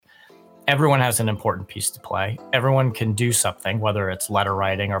everyone has an important piece to play. Everyone can do something, whether it's letter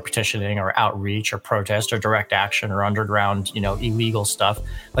writing or petitioning or outreach or protest or direct action or underground, illegal stuff.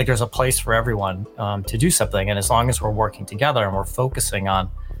 Like there's a place for everyone to do something. And as long as we're working together and we're focusing on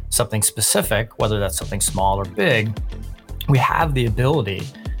something specific, whether that's something small or big, we have the ability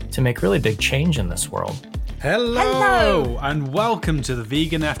to make really big change in this world. Hello, and welcome to the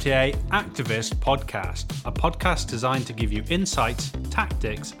Vegan FTA Activist Podcast, a podcast designed to give you insights,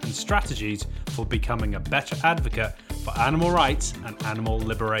 tactics, and strategies for becoming a better advocate for animal rights and animal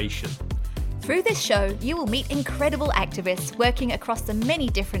liberation. Through this show, you will meet incredible activists working across the many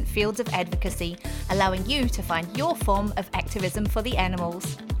different fields of advocacy, allowing you to find your form of activism for the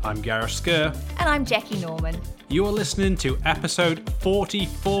animals. I'm Gareth Skur. And I'm Jackie Norman. You are listening to episode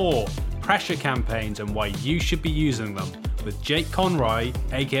 44, Pressure Campaigns and Why You Should Be Using Them, with Jake Conroy,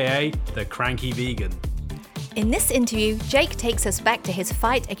 aka The Cranky Vegan. In this interview, Jake takes us back to his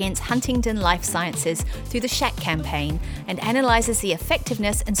fight against Huntingdon Life Sciences through the SHAC campaign and analyses the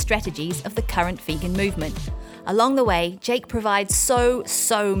effectiveness and strategies of the current vegan movement. Along the way, Jake provides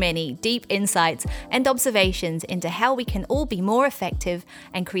so many deep insights and observations into how we can all be more effective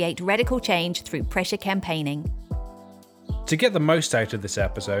and create radical change through pressure campaigning. To get the most out of this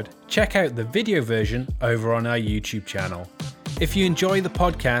episode, check out the video version over on our YouTube channel. If you enjoy the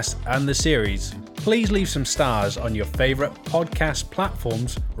podcast and the series, please leave some stars on your favourite podcast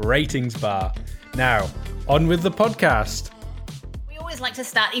platform's ratings bar. Now, on with the podcast. We always like to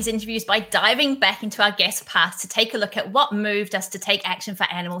start these interviews by diving back into our guest past to take a look at what moved us to take action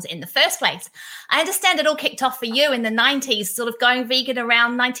for animals in the first place. I understand it all kicked off for you in the 90s, sort of going vegan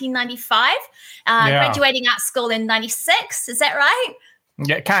around 1995, graduating art school in 96. Is that right?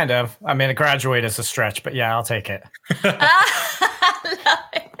 Yeah, kind of. I mean, a graduate is a stretch, but yeah, I'll take it. I love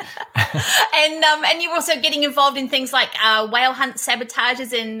it. And you're also getting involved in things like whale hunt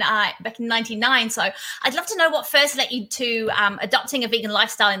sabotages back in 99. So I'd love to know what first led you to adopting a vegan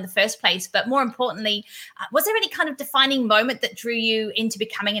lifestyle in the first place. But more importantly, was there any kind of defining moment that drew you into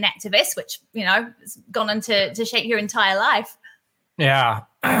becoming an activist, which, has gone on to shape your entire life? Yeah,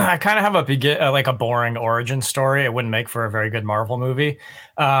 I kind of have a boring origin story. It wouldn't make for a very good Marvel movie.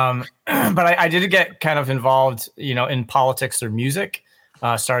 But I did get kind of involved, in politics through music,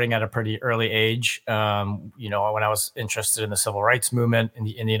 starting at a pretty early age. When I was interested in the civil rights movement in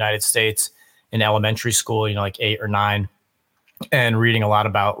the United States in elementary school, like 8 or 9, and reading a lot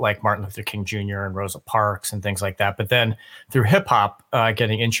about like Martin Luther King Jr. and Rosa Parks and things like that. But then through hip hop,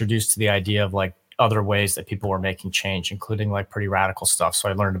 getting introduced to the idea of like other ways that people were making change, including like pretty radical stuff. So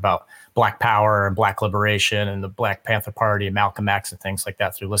I learned about Black Power and Black Liberation and the Black Panther Party and Malcolm X and things like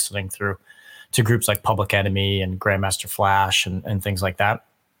that through listening to groups like Public Enemy and Grandmaster Flash and things like that.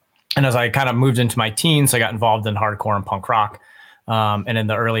 And as I kind of moved into my teens, I got involved in hardcore and punk rock. And in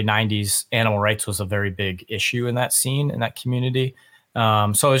the early 90s, animal rights was a very big issue in that scene, in that community. So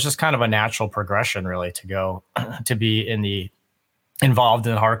it was just kind of a natural progression really to go to be involved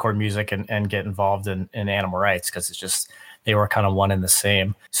in hardcore music and get involved in animal rights, because it's just, they were kind of one and the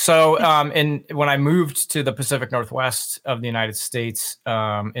same. So when I moved to the Pacific Northwest of the United States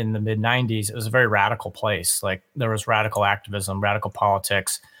in the mid 90s, it was a very radical place. Like there was radical activism, radical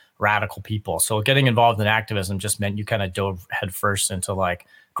politics, radical people. So getting involved in activism just meant you kind of dove headfirst into like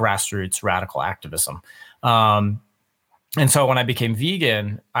grassroots radical activism. And so when I became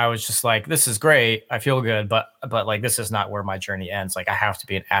vegan, I was just like, this is great. I feel good, but like, this is not where my journey ends. Like I have to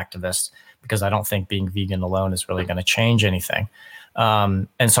be an activist because I don't think being vegan alone is really going to change anything. And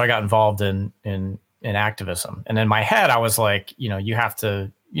so I got involved in activism. And in my head, I was like, you have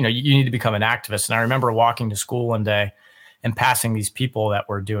to, you need to become an activist. And I remember walking to school one day and passing these people that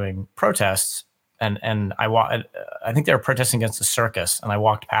were doing protests. And I think they were protesting against the circus. And I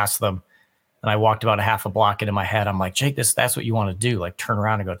walked past them. And I walked about a half a block, and in my head, I'm like, Jake, that's what you want to do. Like turn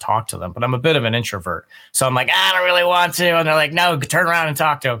around and go talk to them. But I'm a bit of an introvert. So I'm like, I don't really want to. And they're like, no, turn around and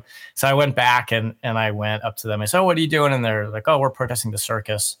talk to them. So I went back and I went up to them. I said, what are you doing? And they're like, oh, we're protesting the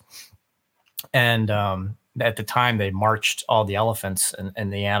circus. And at the time they marched all the elephants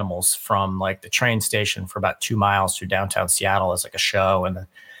and the animals from like the train station for about 2 miles through downtown Seattle as like a show, and then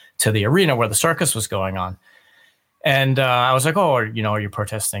to the arena where the circus was going on. And I was like, oh, are you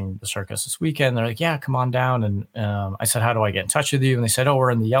protesting the circus this weekend? They're like, yeah, come on down. And I said, how do I get in touch with you? And they said, oh, we're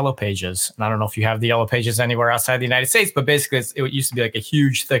in the Yellow Pages. And I don't know if you have the Yellow Pages anywhere outside the United States, but basically it used to be like a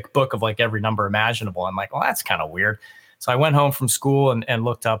huge, thick book of like every number imaginable. I'm like, well, that's kind of weird. So I went home from school and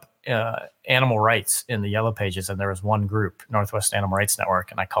looked up animal rights in the Yellow Pages. And there was one group, Northwest Animal Rights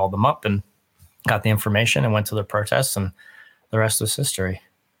Network. And I called them up and got the information and went to the protests. And the rest was history.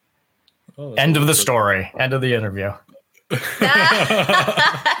 Oh, end of the story. End of the interview.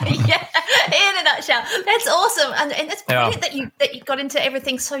 Yeah. That's awesome, and it's brilliant that you got into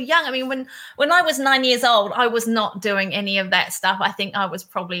everything so young. I mean, when I was 9 years old, I was not doing any of that stuff. I think I was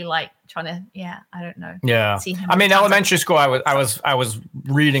probably like trying to, I don't know. Yeah, I mean, elementary school, I was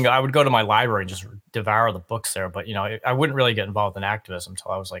reading. I would go to my library and just devour the books there. But I wouldn't really get involved in activism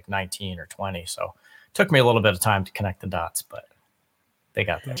until I was like 19 or 20. So it took me a little bit of time to connect the dots, but they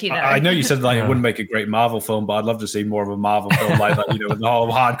got there. I know you said like it wouldn't make a great Marvel film, but I'd love to see more of a Marvel film like that, with the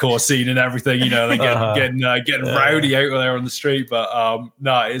whole hardcore scene and everything, they getting rowdy out there on the street. But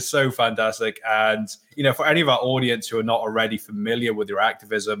no, it's so fantastic. And, for any of our audience who are not already familiar with your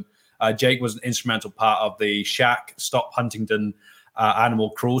activism, Jake was an instrumental part of the Shaq Stop Huntington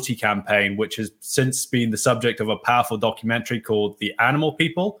Animal Cruelty campaign, which has since been the subject of a powerful documentary called The Animal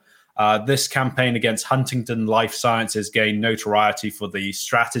People. This campaign against Huntington Life Sciences gained notoriety for the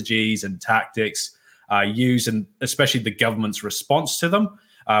strategies and tactics used, and especially the government's response to them,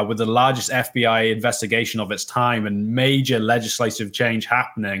 with the largest FBI investigation of its time and major legislative change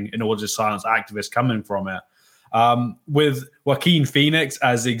happening in order to silence activists coming from it. With Joaquin Phoenix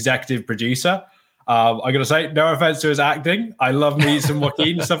as the executive producer, I'm going to say, no offense to his acting. I love me some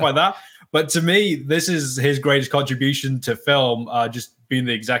Joaquin and stuff like that. But to me, this is his greatest contribution to film, just being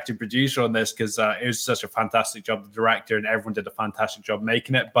the executive producer on this, because it was such a fantastic job, the director, and everyone did a fantastic job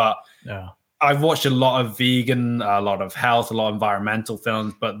making it. But I've watched a lot of vegan, a lot of health, a lot of environmental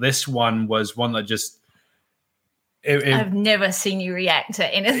films, but this one was one that just... I've never seen you react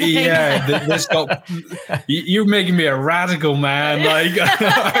to anything. Yeah, this got... You're making me a radical, man. Like,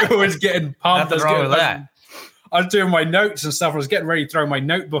 I was getting pumped. Nothing wrong with that. I was doing my notes and stuff. I was getting ready to throw my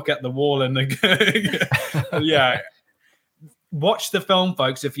notebook at the wall. And watch the film,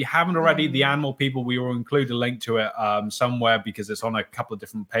 folks. If you haven't already, The Animal People, we will include a link to it somewhere because it's on a couple of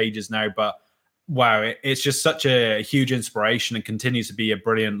different pages now. But wow, it's just such a huge inspiration and continues to be a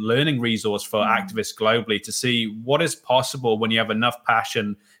brilliant learning resource for activists globally to see what is possible when you have enough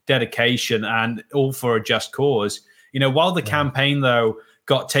passion, dedication, and all for a just cause. While the campaign, though,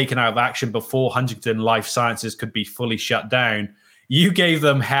 got taken out of action before Huntington Life Sciences could be fully shut down, you gave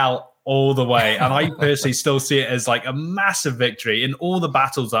them hell all the way. And I personally still see it as like a massive victory in all the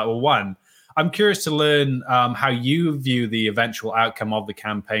battles that were won. I'm curious to learn how you view the eventual outcome of the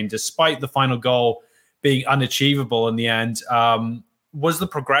campaign, despite the final goal being unachievable in the end. Was the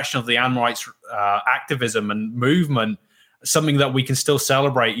progression of the animal rights activism and movement something that we can still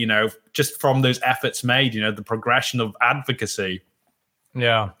celebrate, just from those efforts made, the progression of advocacy?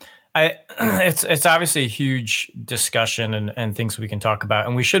 Yeah, it's obviously a huge discussion and things we can talk about,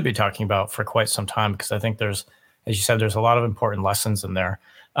 and we should be talking about for quite some time, because I think there's, as you said, there's a lot of important lessons in there.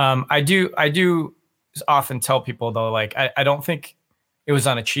 I do often tell people though, like I don't think it was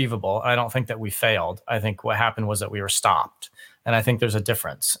unachievable. I don't think that we failed. I think what happened was that we were stopped, and I think there's a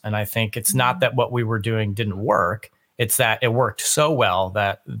difference. And I think it's not that what we were doing didn't work; it's that it worked so well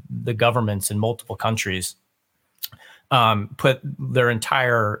that the governments in multiple countries put their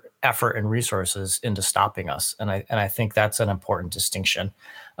entire effort and resources into stopping us. And I think that's an important distinction.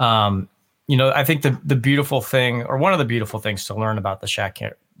 I think the beautiful thing, or one of the beautiful things to learn about the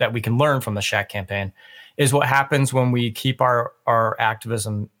Shaq that we can learn from the Shaq campaign, is what happens when we keep our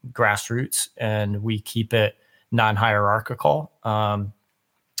activism grassroots and we keep it non-hierarchical, and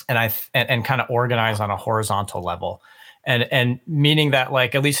kind of organize on a horizontal level. And meaning that,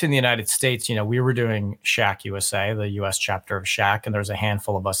 like, at least in the United States, we were doing Shaq USA, the US chapter of Shaq, and there's a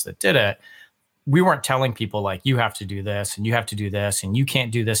handful of us that did it. We weren't telling people, like, you have to do this and you have to do this and you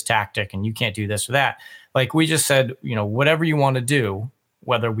can't do this tactic and you can't do this or that. Like, we just said, whatever you want to do,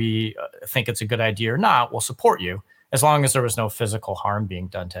 whether we think it's a good idea or not, we'll support you, as long as there was no physical harm being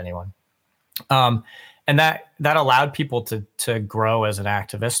done to anyone. And that allowed people to grow as an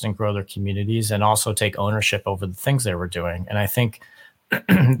activist and grow their communities, and also take ownership over the things they were doing. And I think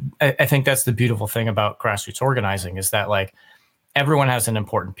that's the beautiful thing about grassroots organizing, is that, like, everyone has an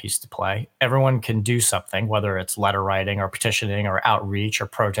important piece to play. Everyone can do something, whether it's letter writing or petitioning or outreach or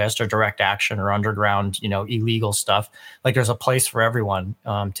protest or direct action or underground, illegal stuff. Like, there's a place for everyone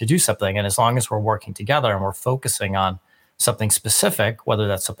to do something. And as long as we're working together and we're focusing on something specific, whether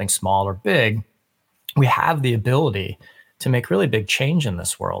that's something small or big, we have the ability to make really big change in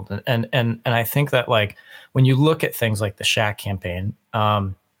this world. And I think that, like, when you look at things like the Shaq campaign,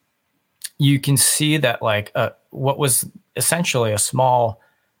 you can see that, like, what was essentially a small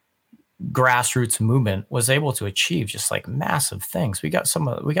grassroots movement was able to achieve just, like, massive things. We got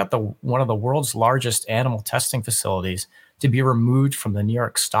one of the world's largest animal testing facilities to be removed from the New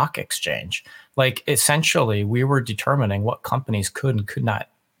York Stock Exchange. Like, essentially, we were determining what companies could and could not,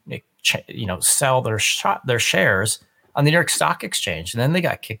 sell their shares on the New York Stock Exchange. And then they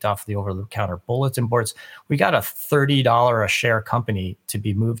got kicked off the over-the-counter bulletin boards. We got a $30 a share company to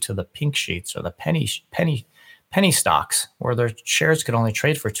be moved to the pink sheets or the penny stocks, where their shares could only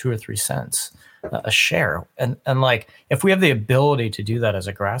trade for 2 or 3 cents a share. And like, if we have the ability to do that as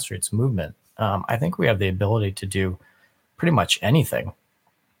a grassroots movement, I think we have the ability to do pretty much anything.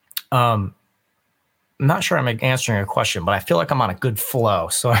 I'm not sure I'm answering your question, but I feel like I'm on a good flow.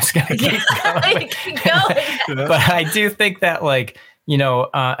 So I was going to keep going. But I do think that, like,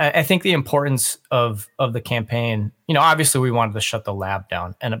 I think the importance of the campaign, obviously we wanted to shut the lab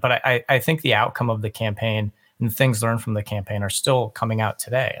down. But I think the outcome of the campaign and things learned from the campaign are still coming out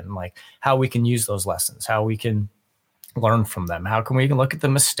today. And like how we can use those lessons, how we can learn from them. How can we look at the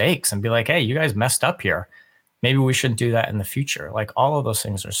mistakes and be like, hey, you guys messed up here. Maybe we shouldn't do that in the future. Like, all of those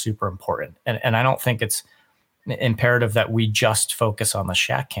things are super important. And I don't think it's imperative that we just focus on the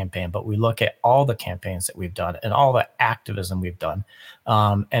Shaq campaign, but we look at all the campaigns that we've done and all the activism we've done,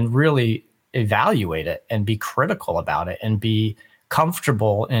 and really evaluate it and be critical about it and be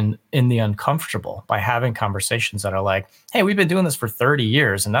comfortable in the uncomfortable by having conversations that are like, hey, we've been doing this for 30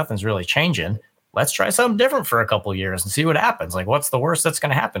 years and nothing's really changing. Let's try something different for a couple of years and see what happens. Like, what's the worst that's going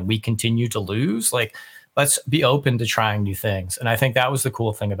to happen? We continue to lose. Like, let's be open to trying new things. And I think that was the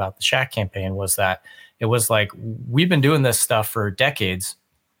cool thing about the Shaq campaign, was that it was like, we've been doing this stuff for decades.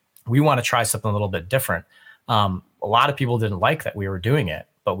 We want to try something a little bit different. A lot of people didn't like that we were doing it,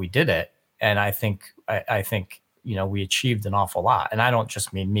 but we did it. And I think, we achieved an awful lot. And I don't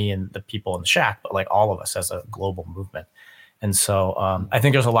just mean me and the people in the Shaq, but like all of us as a global movement. And so I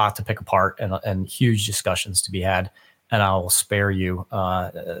think there's a lot to pick apart and huge discussions to be had. And I will spare you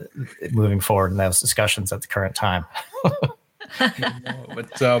moving forward in those discussions at the current time.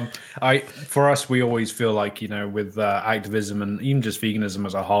 But for us, we always feel like, with activism and even just veganism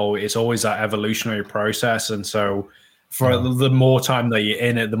as a whole, it's always that evolutionary process. And so for the more time that you're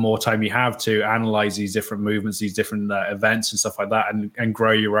in it, the more time you have to analyze these different movements, these different events and stuff like that, and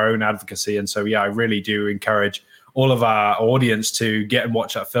grow your own advocacy. And so, I really do encourage all of our audience to get and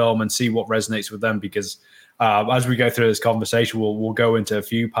watch that film and see what resonates with them, because as we go through this conversation, we'll go into a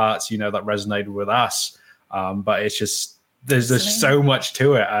few parts, that resonated with us. But it's just, there's so much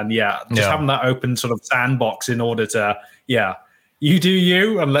to it. And having that open sort of sandbox in order to, you do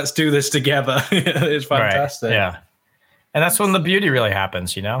you, and let's do this together. It's fantastic. Right. Yeah. And that's when the beauty really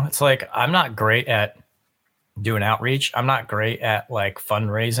happens, It's like, I'm not great at doing outreach. I'm not great at like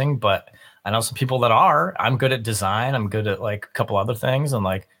fundraising, but I know some people that are. I'm good at design. I'm good at like a couple other things, and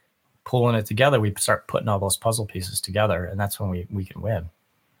like pulling it together, we start putting all those puzzle pieces together, and that's when we can win.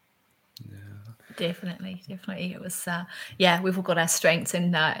 Definitely. It was, we've all got our strengths,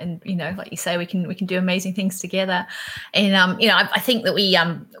 and like you say, we can do amazing things together. And I think that we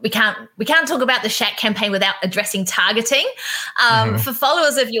can't talk about the Shaq campaign without addressing targeting. For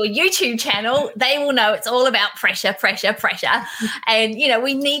followers of your YouTube channel, they will know it's all about pressure, and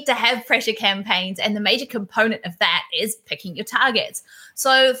we need to have pressure campaigns, and the major component of that is picking your targets.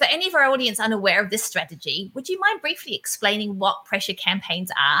 So for any of our audience unaware of this strategy, would you mind briefly explaining what pressure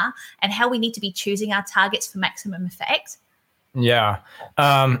campaigns are and how we need to be choosing our targets for maximum effect? Yeah.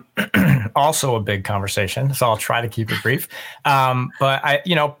 Also a big conversation, so I'll try to keep it brief. But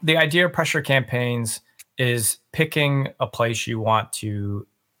the idea of pressure campaigns is picking a place you want to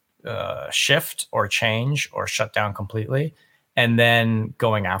shift or change or shut down completely, and then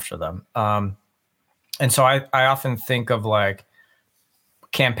going after them. And so I often think of like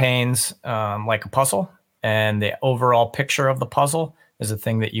campaigns like a puzzle, and the overall picture of the puzzle is the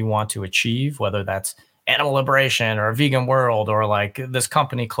thing that you want to achieve, whether that's animal liberation or a vegan world, or like this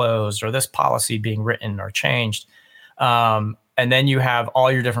company closed, or this policy being written or changed. And then you have all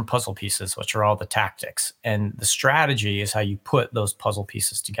your different puzzle pieces, which are all the tactics, and the strategy is how you put those puzzle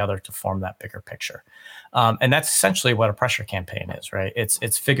pieces together to form that bigger picture. And that's essentially what a pressure campaign is, right?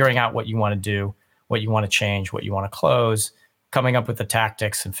 It's figuring out what you want to do, what you want to change, what you want to close, coming up with the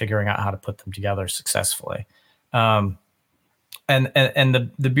tactics and figuring out how to put them together successfully. And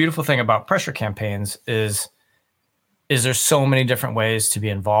the beautiful thing about pressure campaigns is there's so many different ways to be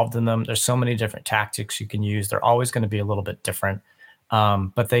involved in them. There's so many different tactics you can use. They're always going to be a little bit different,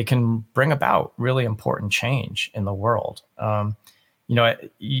 but they can bring about really important change in the world.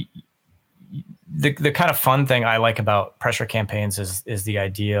 The kind of fun thing I like about pressure campaigns is the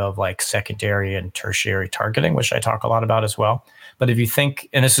idea of like secondary and tertiary targeting, which I talk a lot about as well. But if you think,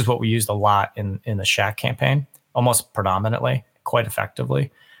 and this is what we used a lot in the Shaq campaign, almost predominantly, quite effectively.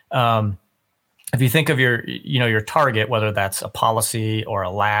 If you think of your target, whether that's a policy or a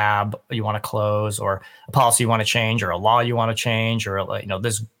lab you want to close, or a policy you want to change, or a law you want to change, or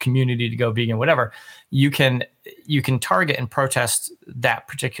this community to go vegan, whatever, you can you can target and protest that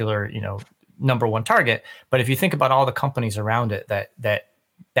particular, number one target. But if you think about all the companies around it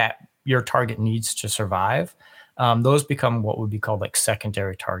that your target needs to survive, those become what would be called like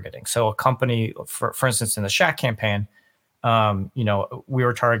secondary targeting. So a company, for instance, in the Shaq campaign, we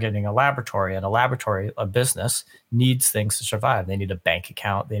were targeting a laboratory, and a business needs things to survive. They need a bank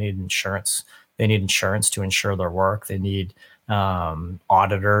account. They need insurance. They need insurance to insure their work. They need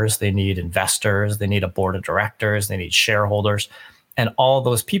auditors. They need investors. They need a board of directors. They need shareholders. And all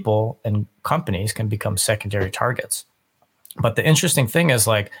those people and companies can become secondary targets. But the interesting thing is,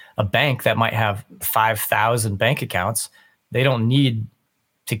 like, a bank that might have 5,000 bank accounts, they don't need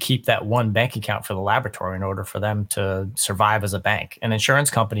to keep that one bank account for the laboratory in order for them to survive as a bank. An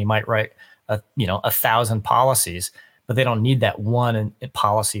insurance company might write 1,000 policies, but they don't need that one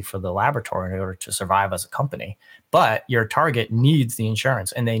policy for the laboratory in order to survive as a company. But your target needs the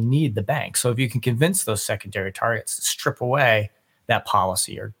insurance and they need the bank. So if you can convince those secondary targets to strip away that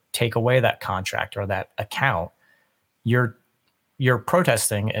policy or take away that contract or that account, you're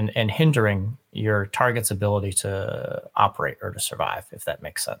protesting and hindering your target's ability to operate or to survive, if that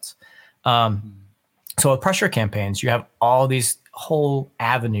makes sense. So with pressure campaigns, you have all these whole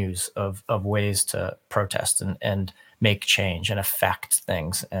avenues of ways to protest and make change and affect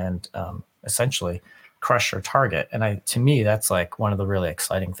things and essentially crush your target. And to me, that's like one of the really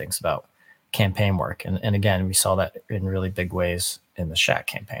exciting things about campaign work. And again, we saw that in really big ways in the Shaq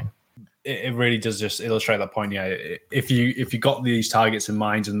campaign. It really does just illustrate that point. Yeah, if you got these targets in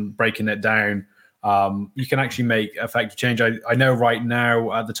mind and breaking it down, you can actually make effective change. I know right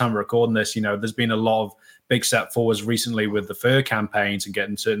now, at the time of recording this, there's been a lot of big step forwards recently with the fur campaigns and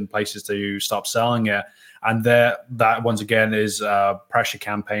getting certain places to stop selling it. And that once again is pressure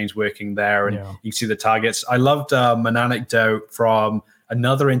campaigns working there, and you can see the targets. I loved an anecdote from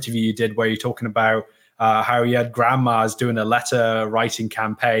another interview you did where you're talking about how you had grandmas doing a letter writing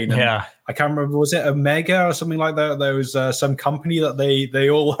campaign. And I can't remember, was it Omega or something like that? There was some company that they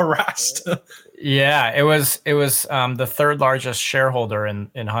all harassed. Yeah, it was the third largest shareholder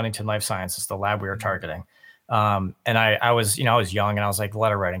in Huntington Life Sciences, the lab we were targeting. And I was young, and I was like,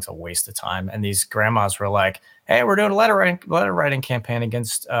 letter writing's a waste of time. And these grandmas were like, hey, we're doing a letter writing campaign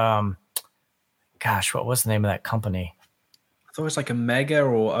against, what was the name of that company? I thought it was like Omega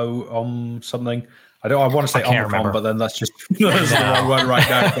or something. I want to say Omicron, but then that's just that's the wrong one right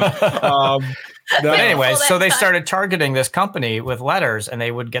now. But anyway, so they started targeting this company with letters, and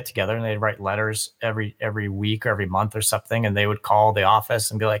they would get together and they'd write letters every week or every month or something, and they would call the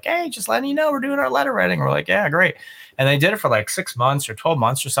office and be like, hey, just letting you know we're doing our letter writing. We're like, yeah, great. And they did it for like 6 months or 12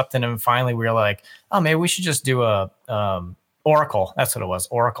 months or something, and finally we were like, oh, maybe we should just do a Oracle. That's what it was,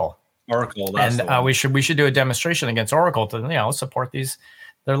 Oracle. And we should do a demonstration against Oracle to support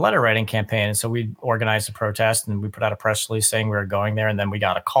their letter writing campaign. And so we organized a protest, and we put out a press release saying we were going there. And then we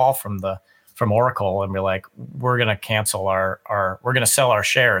got a call from Oracle, and we're like, we're going to cancel we're going to sell our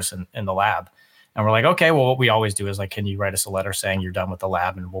shares in the lab. And we're like, okay, well, what we always do is like, can you write us a letter saying you're done with the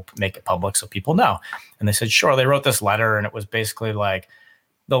lab, and we'll make it public so people know. And they said, sure. They wrote this letter, and it was basically like,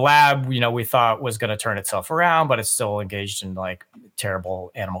 the lab, we thought was going to turn itself around, but it's still engaged in like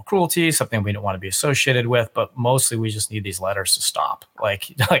terrible animal cruelty, something we don't want to be associated with. But mostly we just need these letters to stop.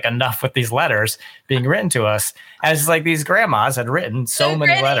 Like enough with these letters being written to us, as like these grandmas had written so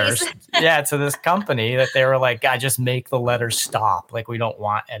many letters to this company that they were like, God, just make the letters stop. Like, we don't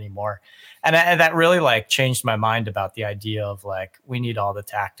want anymore. And that really like changed my mind about the idea of like, we need all the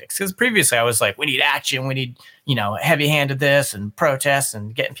tactics. Because previously I was like, we need action. We need, heavy-handed this and protests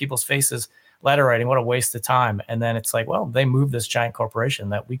and get in people's faces. Letter writing, what a waste of time. And then it's like, well, they moved this giant corporation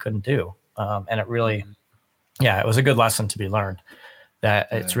that we couldn't do. And it really, it was a good lesson to be learned that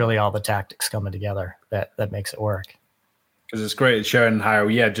it's really all the tactics coming together that makes it work. Because it's great showing how,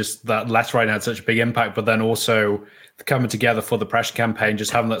 just that letter writing had such a big impact, but then also coming together for the pressure campaign,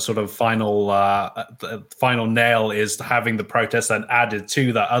 just having that sort of final nail is having the protest then added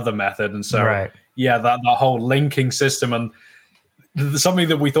to that other method. And so, that whole linking system, and something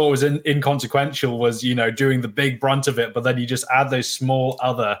that we thought was inconsequential was, doing the big brunt of it, but then you just add those small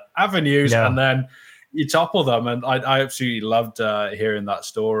other avenues and then you topple them. And I absolutely loved hearing that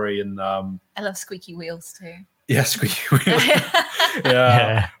story. And I love squeaky wheels too. Yeah, squeaky wheels.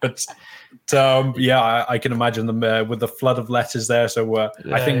 But I can imagine them with the flood of letters there. So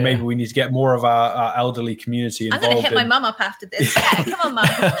I think maybe we need to get more of our elderly community involved. I'm going to hit my mum up after this. Come on, mum.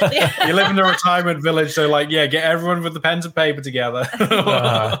 You live in a retirement village, so get everyone with the pens and paper together.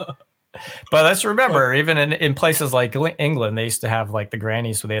 But let's remember, even in places like England, they used to have like the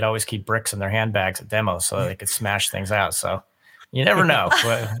grannies where they'd always keep bricks in their handbags at demos so they could smash things out. So you never know.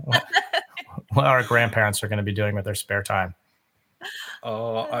 what our grandparents are going to be doing with their spare time.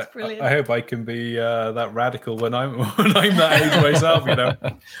 Oh, I hope I can be that radical when I'm that age myself, you know.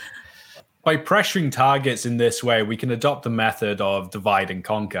 By pressuring targets in this way, we can adopt the method of divide and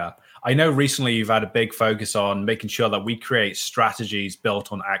conquer. I know recently you've had a big focus on making sure that we create strategies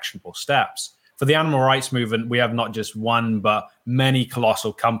built on actionable steps. For the animal rights movement, we have not just one, but many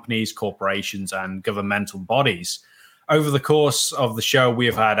colossal companies, corporations, and governmental bodies. Over the course of the show, we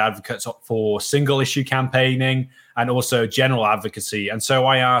have had advocates for single issue campaigning and also general advocacy. And so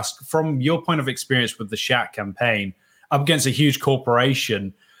I ask, from your point of experience with the Shat campaign, up against a huge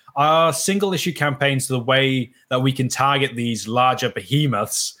corporation, are single issue campaigns the way that we can target these larger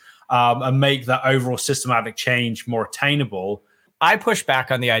behemoths and make that overall systematic change more attainable? I push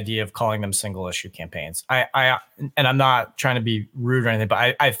back on the idea of calling them single issue campaigns. And I'm not trying to be rude or anything,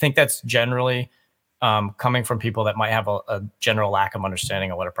 but I think that's generally coming from people that might have a general lack of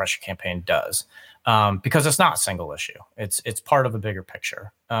understanding of what a pressure campaign does, because it's not single issue. It's part of a bigger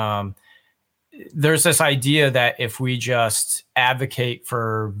picture. There's this idea that if we just advocate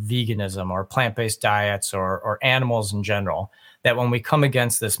for veganism or plant-based diets or animals in general, that when we come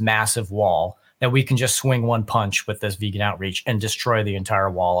against this massive wall, that we can just swing one punch with this vegan outreach and destroy the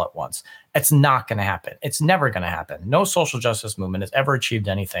entire wall at once. It's not going to happen. It's never going to happen. No social justice movement has ever achieved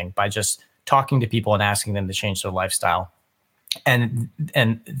anything by just talking to people and asking them to change their lifestyle, and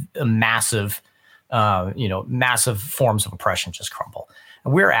a massive, massive forms of oppression just crumble.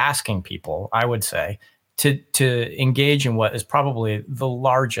 And we're asking people, I would say, to engage in what is probably the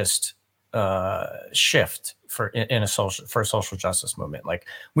largest shift for a social justice movement. Like,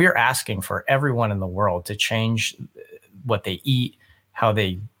 we are asking for everyone in the world to change what they eat, how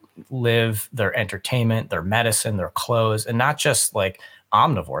they live, their entertainment, their medicine, their clothes, and not just like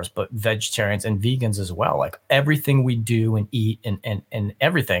omnivores, but vegetarians and vegans as well. Like, everything we do and eat and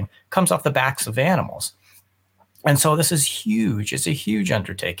everything comes off the backs of animals. And so this is huge. It's a huge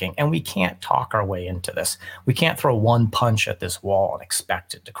undertaking, and we can't talk our way into this. We can't throw one punch at this wall and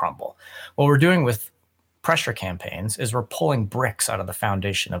expect it to crumble. What we're doing with pressure campaigns is we're pulling bricks out of the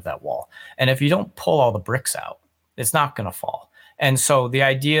foundation of that wall. And if you don't pull all the bricks out, it's not going to fall. And so the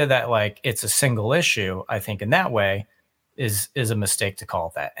idea that like it's a single issue, I think in that way is a mistake to call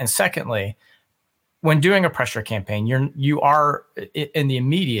it that. And secondly, when doing a pressure campaign, you are in the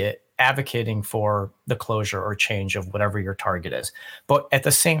immediate advocating for the closure or change of whatever your target is. But at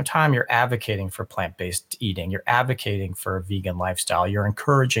the same time, you're advocating for plant-based eating. You're advocating for a vegan lifestyle. You're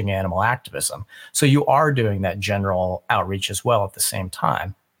encouraging animal activism. So you are doing that general outreach as well at the same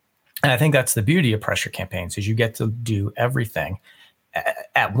time. And I think that's the beauty of pressure campaigns, is you get to do everything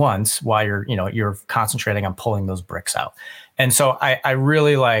at once while you're concentrating on pulling those bricks out. And so I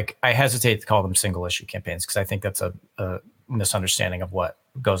really I hesitate to call them single issue campaigns, because I think that's a misunderstanding of what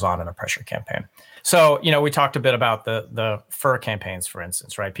goes on in a pressure campaign. So, we talked a bit about the fur campaigns, for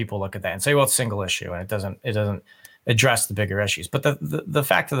instance, right? People look at that and say, well, it's single issue and it doesn't address the bigger issues. But the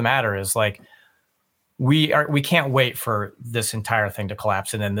fact of the matter is, like, we can't wait for this entire thing to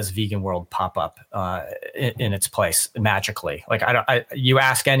collapse and then this vegan world pop up in its place magically. Like, you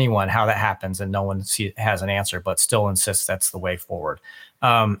ask anyone how that happens and no one has an answer, but still insists that's the way forward.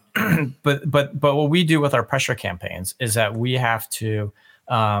 But what we do with our pressure campaigns is that we have to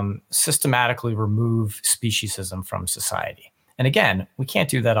systematically remove speciesism from society. And again, we can't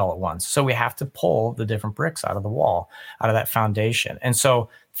do that all at once. So we have to pull the different bricks out of the wall, out of that foundation. And so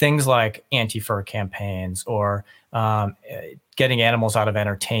things like anti-fur campaigns or getting animals out of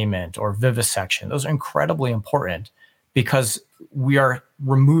entertainment or vivisection, those are incredibly important, because we are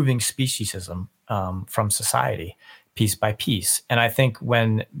removing speciesism from society piece by piece. And I think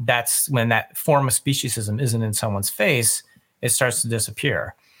when that form of speciesism isn't in someone's face, it starts to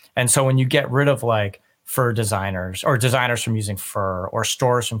disappear. And so when you get rid of like fur designers or designers from using fur or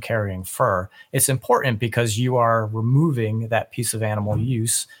stores from carrying fur, it's important because you are removing that piece of animal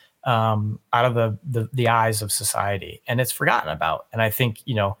use out of the eyes of society, and it's forgotten about. And I think,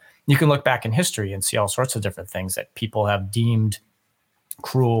 you can look back in history and see all sorts of different things that people have deemed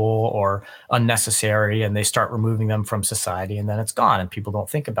cruel or unnecessary, and they start removing them from society, and then it's gone and people don't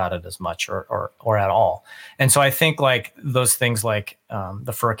think about it as much or at all. And so I think like those things like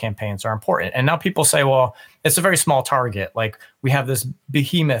the fur campaigns are important. And now people say, well, it's a very small target. Like, we have this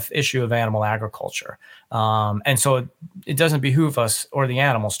behemoth issue of animal agriculture. And so it doesn't behoove us or the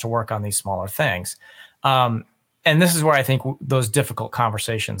animals to work on these smaller things. And this is where I think those difficult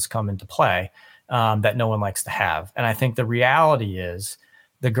conversations come into play that no one likes to have. And I think the reality is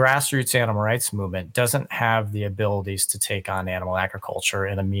the grassroots animal rights movement doesn't have the abilities to take on animal agriculture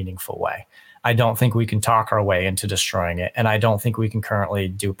in a meaningful way. I don't think we can talk our way into destroying it. And I don't think we can currently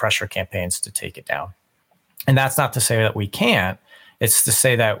do pressure campaigns to take it down. And that's not to say that we can't. It's to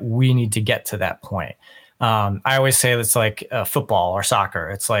say that we need to get to that point. I always say it's like football or soccer.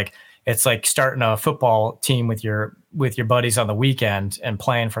 It's like starting a football team with your buddies on the weekend and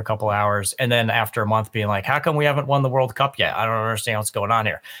playing for a couple hours, and then after a month being like, how come we haven't won the World Cup yet? I don't understand what's going on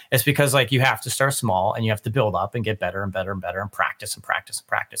here. It's because like you have to start small and you have to build up and get better and better and better and practice and practice and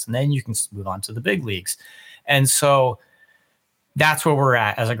practice, and then you can move on to the big leagues. And so that's where we're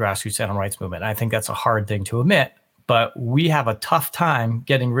at as a grassroots animal rights movement. And I think that's a hard thing to admit, but we have a tough time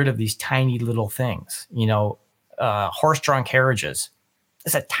getting rid of these tiny little things. Horse-drawn carriages.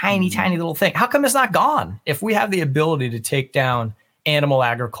 It's a tiny, tiny little thing. How come it's not gone? If we have the ability to take down animal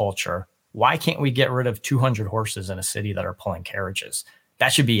agriculture, why can't we get rid of 200 horses in a city that are pulling carriages?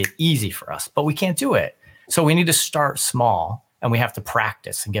 That should be easy for us, but we can't do it. So we need to start small, and we have to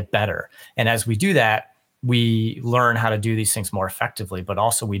practice and get better. And as we do that, we learn how to do these things more effectively, but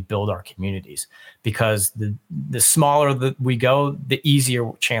also we build our communities, because the smaller that we go, the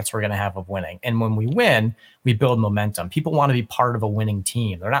easier chance we're going to have of winning. And when we win, we build momentum. People want to be part of a winning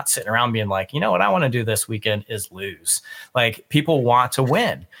team. They're not sitting around being like, what I want to do this weekend is lose. Like, people want to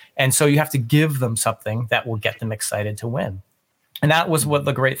win. And so you have to give them something that will get them excited to win. And that was what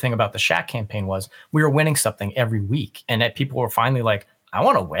the great thing about the Shack campaign was. We were winning something every week, and that people were finally like, I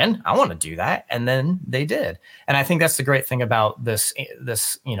want to win. I want to do that. And then they did. And I think that's the great thing about this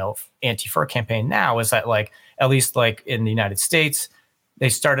anti-fur campaign now, is that like, at least like in the United States, they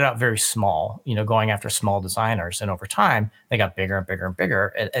started out very small, going after small designers. And over time, they got bigger and bigger and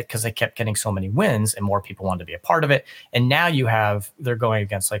bigger because they kept getting so many wins and more people wanted to be a part of it. And now they're going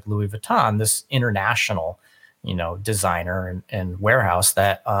against like Louis Vuitton, this international, designer and warehouse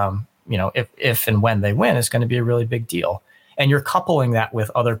that, if and when they win, is going to be a really big deal. And you're coupling that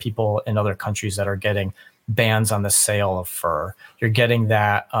with other people in other countries that are getting bans on the sale of fur. You're getting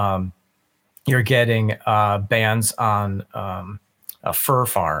that. You're getting bans on fur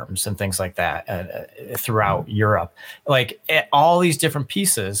farms and things like that throughout Europe. Like all these different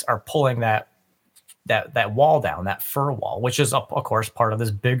pieces are pulling that wall down, that fur wall, which is of course part of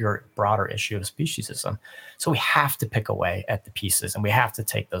this bigger, broader issue of speciesism. So we have to pick away at the pieces, and we have to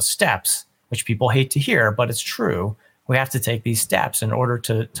take those steps, which people hate to hear, but it's true. We have to take these steps in order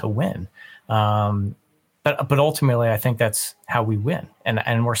to win. But ultimately, I think that's how we win.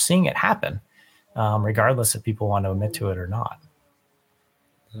 And we're seeing it happen, regardless if people want to admit to it or not.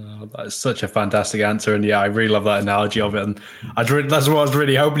 That's such a fantastic answer. And I really love that analogy of it. And that's what I was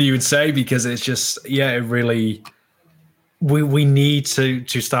really hoping you would say, because it's just, it really, we need to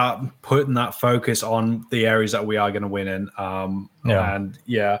start putting that focus on the areas that we are going to win in.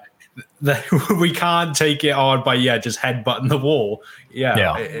 We can't take it on by just headbutting the wall.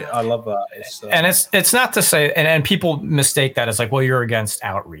 I love that. It's not to say, and people mistake that as like, well, you're against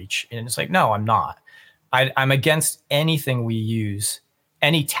outreach, and it's like, no, I'm not. I'm against anything we use,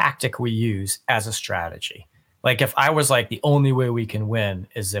 any tactic we use as a strategy. Like if I was like, the only way we can win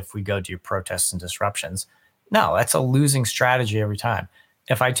is if we go do protests and disruptions. No, that's a losing strategy every time.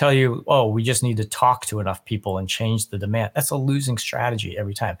 If I tell you, we just need to talk to enough people and change the demand, that's a losing strategy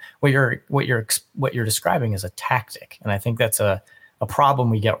every time. What you're describing is a tactic, and I think that's a problem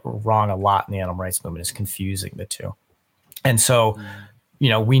we get wrong a lot in the animal rights movement, is confusing the two. And so,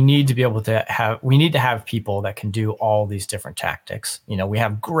 we need to be able to have people that can do all these different tactics. We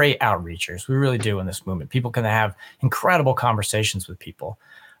have great outreachers, we really do in this movement. People can have incredible conversations with people.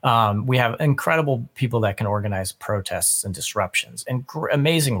 We have incredible people that can organize protests and disruptions, and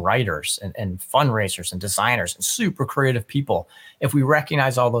amazing writers and fundraisers and designers and super creative people. If we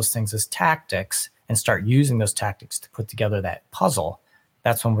recognize all those things as tactics and start using those tactics to put together that puzzle,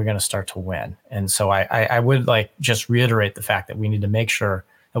 that's when we're going to start to win. And so I would like just reiterate the fact that we need to make sure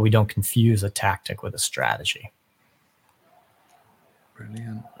that we don't confuse a tactic with a strategy.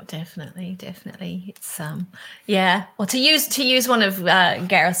 Brilliant. Definitely. It's well, to use one of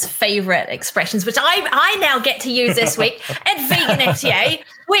Gareth's favorite expressions, which I now get to use this week at Vegan FTA,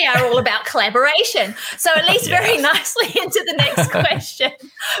 we are all about collaboration. So it leads very nicely into the next question,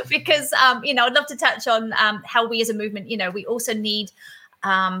 because I'd love to touch on how we as a movement, we also need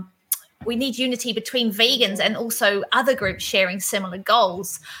unity between vegans and also other groups sharing similar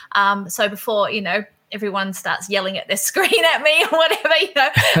goals. So before everyone starts yelling at their screen at me or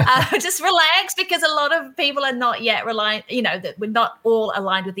whatever, just relax, because a lot of people are not yet reliant, that we're not all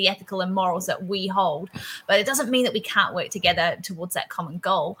aligned with the ethical and morals that we hold. But it doesn't mean that we can't work together towards that common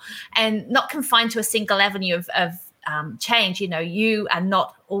goal, and not confined to a single avenue of change. You are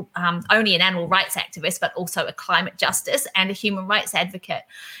not only an animal rights activist, but also a climate justice and a human rights advocate.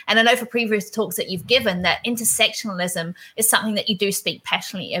 And I know for previous talks that you've given that intersectionalism is something that you do speak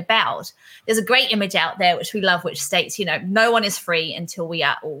passionately about. There's a great image out there, which we love, which states, no one is free until we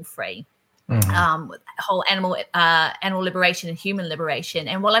are all free. Whole animal liberation and human liberation.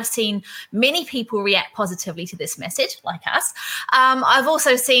 And while I've seen many people react positively to this message, like us, I've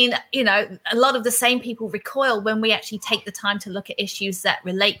also seen, a lot of the same people recoil when we actually take the time to look at issues that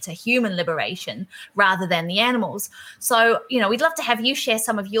relate to human liberation rather than the animals. So, we'd love to have you share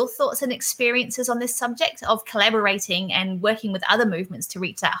some of your thoughts and experiences on this subject of collaborating and working with other movements to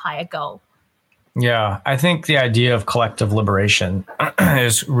reach that higher goal. Yeah, I think the idea of collective liberation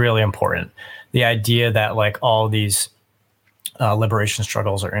is really important. The idea that like all these liberation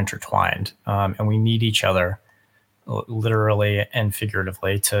struggles are intertwined, and we need each other literally and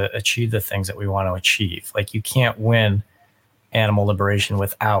figuratively to achieve the things that we want to achieve. Like you can't win animal liberation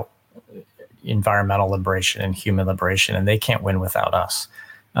without environmental liberation and human liberation, and they can't win without us.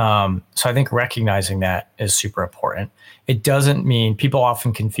 So I think recognizing that is super important. It doesn't mean people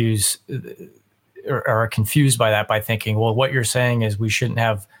often confuse or are confused by that by thinking, well, what you're saying is we shouldn't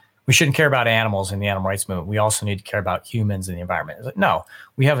care about animals in the animal rights movement. We also need to care about humans and the environment. It's like, no,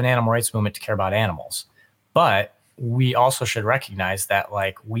 we have an animal rights movement to care about animals, but we also should recognize that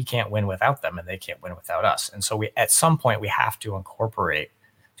like we can't win without them and they can't win without us. And so at some point we have to incorporate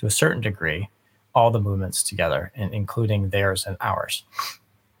to a certain degree all the movements together, including theirs and ours.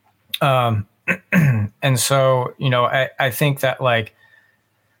 And so, I think that like,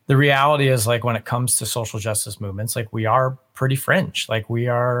 the reality is like when it comes to social justice movements, like we are pretty fringe, like we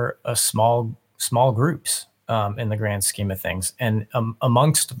are a small groups in the grand scheme of things. And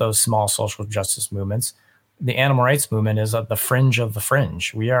amongst those small social justice movements, the animal rights movement is at the fringe of the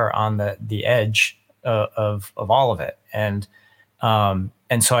fringe. We are on the edge of all of it. And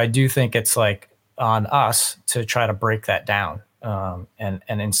so I do think it's like on us to try to break that down. And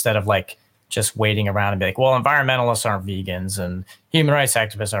instead of like just waiting around and be like, well, environmentalists aren't vegans and human rights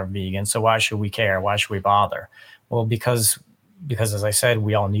activists aren't vegans, so why should we care? Why should we bother? Well, because as I said,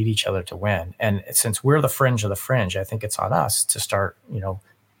 we all need each other to win. And since we're the fringe of the fringe, I think it's on us to start,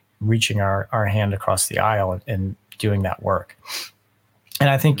 reaching our hand across the aisle and doing that work. And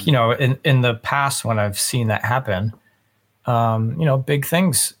I think, in the past when I've seen that happen, big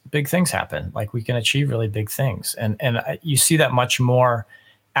things happen. Like we can achieve really big things. And you see that much more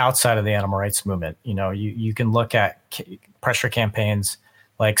outside of the animal rights movement. You can look at pressure campaigns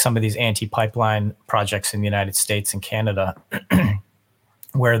like some of these anti-pipeline projects in the United States and Canada,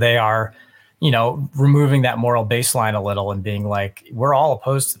 where they are, removing that moral baseline a little and being like, we're all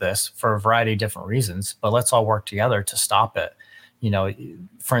opposed to this for a variety of different reasons, but let's all work together to stop it.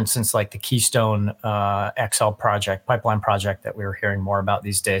 For instance, like the Keystone XL pipeline project that we were hearing more about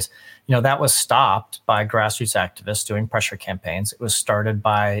these days, that was stopped by grassroots activists doing pressure campaigns. It was started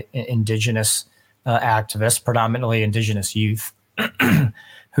by indigenous activists, predominantly indigenous youth,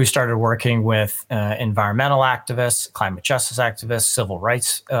 who started working with environmental activists, climate justice activists, civil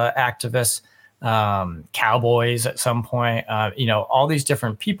rights activists, cowboys at some point, all these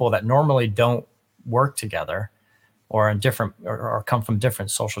different people that normally don't work together or come from different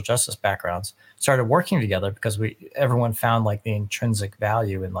social justice backgrounds, started working together because everyone found like the intrinsic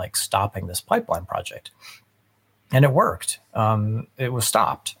value in like stopping this pipeline project. And it worked. It was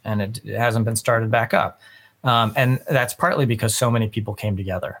stopped and it hasn't been started back up. And that's partly because so many people came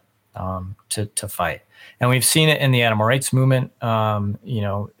together to fight. And we've seen it in the animal rights movement.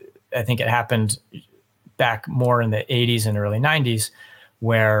 I think it happened back more in the 80s and early 90s,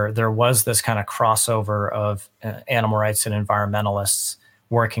 where there was this kind of crossover of animal rights and environmentalists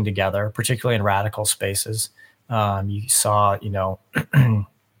working together, particularly in radical spaces. You saw,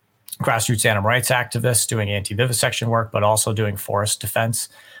 grassroots animal rights activists doing anti-vivisection work, but also doing forest defense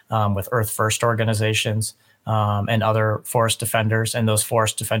with Earth First organizations and other forest defenders, and those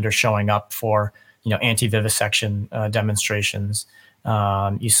forest defenders showing up for, anti-vivisection demonstrations.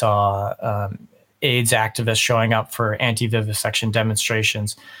 You saw AIDS activists showing up for anti-vivisection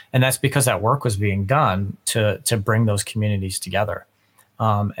demonstrations. And that's because that work was being done to bring those communities together.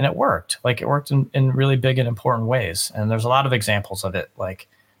 And it worked. Like it worked in really big and important ways. And there's a lot of examples of it, like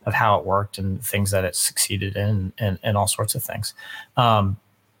of how it worked and things that it succeeded in and all sorts of things.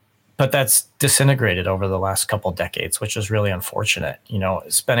 But that's disintegrated over the last couple of decades, which is really unfortunate.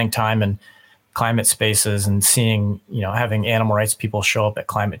 Spending time in climate spaces and seeing, having animal rights people show up at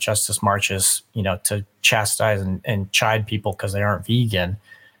climate justice marches, to chastise and chide people because they aren't vegan,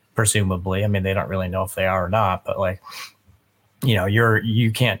 presumably. I mean, they don't really know if they are or not, but like,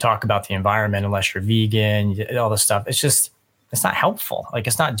 you can't talk about the environment unless you're vegan, all this stuff. It's not helpful. Like,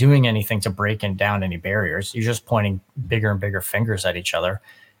 it's not doing anything to break down any barriers. You're just pointing bigger and bigger fingers at each other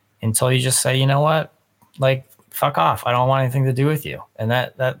until you just say, you know what, like, fuck off. I don't want anything to do with you. And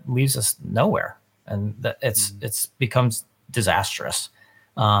that leaves us nowhere. And that it's becomes disastrous.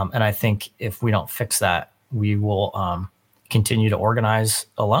 And I think if we don't fix that, we will continue to organize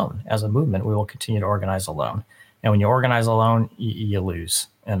alone as a movement. We will continue to organize alone. And when you organize alone, you lose.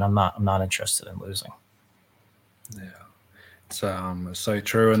 And I'm not interested in losing. Yeah, it's so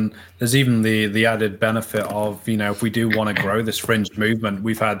true. And there's even the added benefit of, if we do want to grow this fringe movement,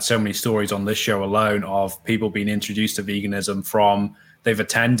 we've had so many stories on this show alone of people being introduced to veganism from they've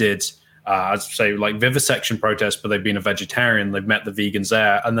attended, I'd say, like vivisection protests, but they've been a vegetarian, they've met the vegans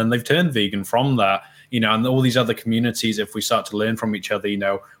there, and then they've turned vegan from that. And all these other communities, if we start to learn from each other,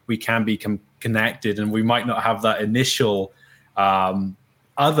 we can be connected, and we might not have that initial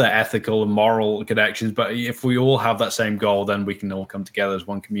other ethical and moral connections. But if we all have that same goal, then we can all come together as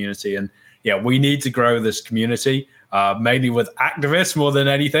one community. And we need to grow this community, mainly with activists more than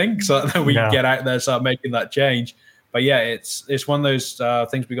anything, so that we can get out there and start making that change. But it's one of those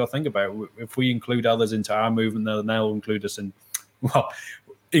things we got to think about. If we include others into our movement, then they'll include us in,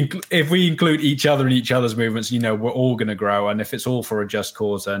 if we include each other in each other's movements, we're all going to grow. And if it's all for a just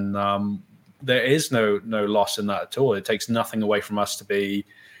cause, then there is no loss in that at all. It takes nothing away from us to be,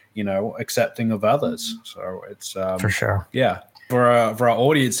 accepting of others. So it's for sure. Yeah. For our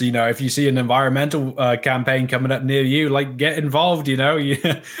audience, if you see an environmental campaign coming up near you, like, get involved, you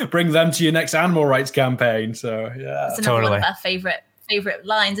bring them to your next animal rights campaign. So it's another one of our favorite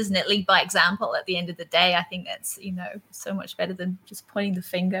lines, isn't it? Lead by example. At the end of the day, I think that's so much better than just pointing the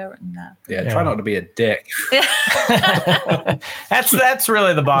finger. And try not to be a dick. That's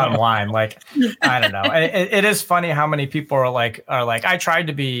really the bottom line. Like, I don't know. It is funny how many people are like I tried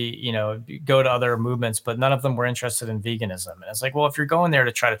to be, go to other movements, but none of them were interested in veganism. And it's like, well, if you're going there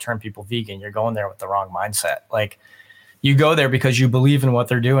to try to turn people vegan, you're going there with the wrong mindset. Like, you go there because you believe in what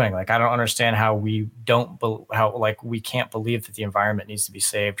they're doing. Like, I don't understand how we can't believe that the environment needs to be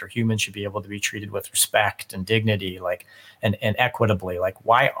saved, or humans should be able to be treated with respect and dignity, like, and equitably. Like,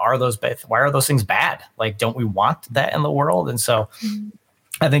 why are those things bad? Like, don't we want that in the world? And so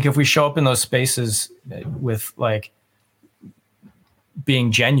I think if we show up in those spaces with, like,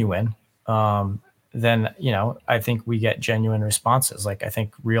 being genuine, then, I think we get genuine responses. Like, I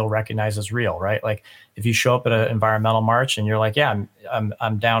think real recognizes real, right? Like, if you show up at an environmental march and you're like, yeah,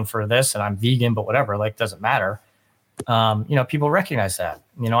 I'm down for this and I'm vegan, but whatever, like, doesn't matter. People recognize that.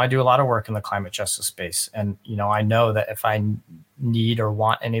 I do a lot of work in the climate justice space, and, I know that if I need or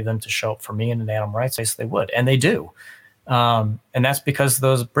want any of them to show up for me in an animal rights space, they would, and they do. And that's because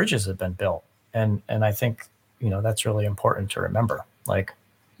those bridges have been built. And I think, that's really important to remember. Like,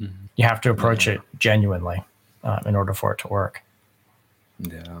 you have to approach it genuinely in order for it to work.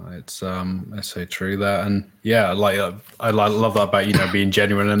 Yeah, it's so true that, and I love that about being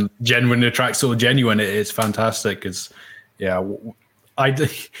genuine, and genuine attracts all genuine. It's fantastic. It's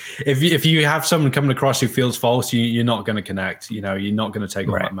if you have someone coming across who feels false, you're not going to connect. You're not going to take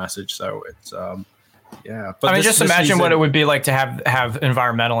on that message. So it's But just imagine what it would be like to have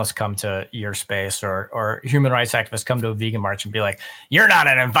environmentalists come to your space, or human rights activists come to a vegan march and be like, "You're not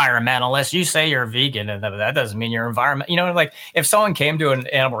an environmentalist. You say you're vegan, and that doesn't mean you're environment." Like, if someone came to an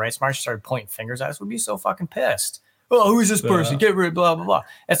animal rights march and started pointing fingers at us, we'd be so fucking pissed. Oh, who's this person? Get rid of blah blah blah.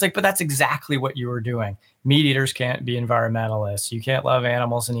 It's like, but that's exactly what you were doing. Meat eaters can't be environmentalists. You can't love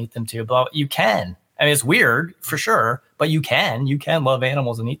animals and eat them too. Blah. You can. I mean, it's weird for sure, but you can. You can love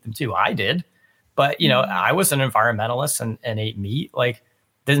animals and eat them too. I did. But, I was an environmentalist and ate meat. Like,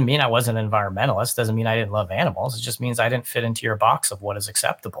 doesn't mean I wasn't an environmentalist. Doesn't mean I didn't love animals. It just means I didn't fit into your box of what is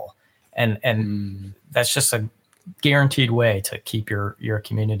acceptable. And that's just a guaranteed way to keep your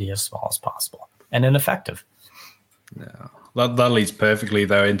community as small as possible and ineffective. Yeah. That leads perfectly,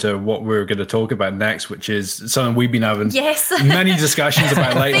 though, into what we're going to talk about next, which is something we've been having many discussions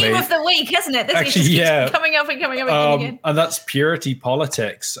about lately. Theme of the week, hasn't it? This keeps coming up again. And that's purity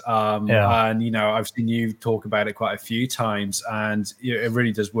politics. And, I've seen you talk about it quite a few times, and it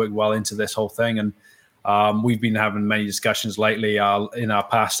really does work well into this whole thing. And we've been having many discussions lately. In our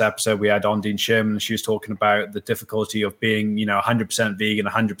past episode, we had Ondine Sherman, and she was talking about the difficulty of being, 100% vegan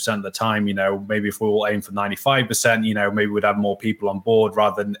 100% of the time. Maybe if we all aim for 95%, maybe we'd have more people on board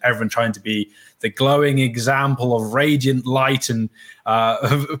rather than everyone trying to be the glowing example of radiant light and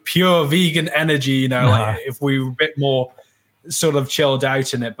pure vegan energy. Like, if we were a bit more sort of chilled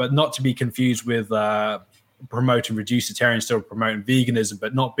out in it, but not to be confused with promoting reducitarian, still promoting veganism,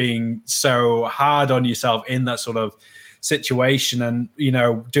 but not being so hard on yourself in that sort of situation. And, you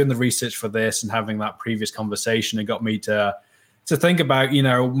know, doing the research for this and having that previous conversation, it got me to think about, you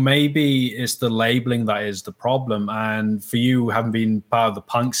know, maybe it's the labeling that is the problem. And for you, having been part of the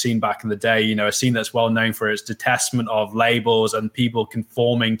punk scene back in the day, you know, a scene that's well known for its detestment of labels and people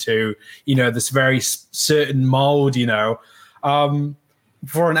conforming to, you know, this very certain mold, you know,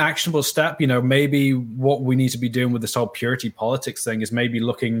 for an actionable step, you know, maybe what we need to be doing with this whole purity politics thing is maybe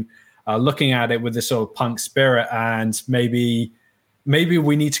looking at it with this sort of punk spirit, and maybe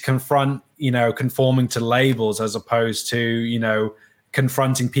we need to confront, you know, conforming to labels as opposed to, you know,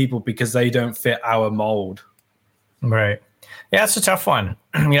 confronting people because they don't fit our mold. Right. Yeah, it's a tough one.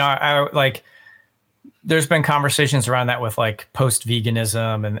 You know, I like, there's been conversations around that with like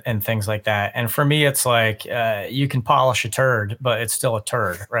post-veganism and things like that. And for me, it's like, you can polish a turd, but it's still a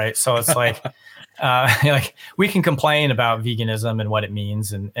turd, right? So it's like, like we can complain about veganism and what it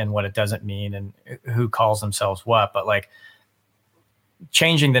means and what it doesn't mean and who calls themselves what, but like,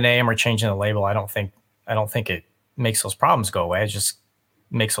 changing the name or changing the label, I don't think it makes those problems go away. It just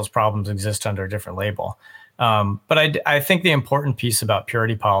makes those problems exist under a different label. But I think the important piece about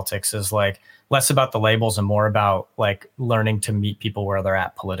purity politics is like less about the labels and more about like learning to meet people where they're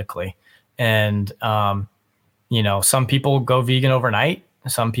at politically. And, you know, some people go vegan overnight.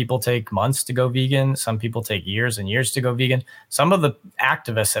 Some people take months to go vegan. Some people take years and years to go vegan. Some of the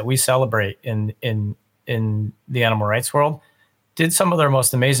activists that we celebrate in the animal rights world did some of their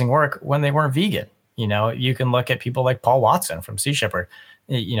most amazing work when they weren't vegan. You know, you can look at people like Paul Watson from Sea Shepherd.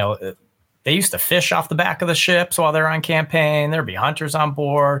 You know, they used to fish off the back of the ships while they're on campaign. There'd be hunters on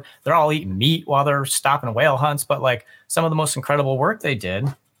board. They're all eating meat while they're stopping whale hunts. But like some of the most incredible work they did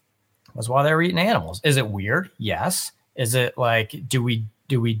was while they were eating animals. Is it weird? Yes. Is it like, do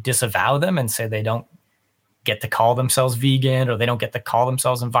we disavow them and say they don't get to call themselves vegan or they don't get to call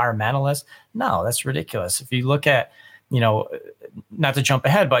themselves environmentalists? No, that's ridiculous. If you look at, you know, not to jump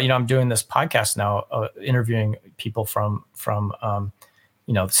ahead, but, you know, I'm doing this podcast now, interviewing people from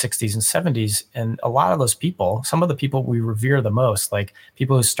you know, the 60s and 70s. And a lot of those people, some of the people we revere the most, like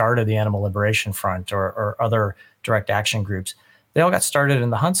people who started the Animal Liberation Front or other direct action groups, they all got started in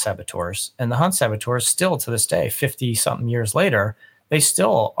the hunt saboteurs. And the hunt saboteurs still to this day, 50 something years later, they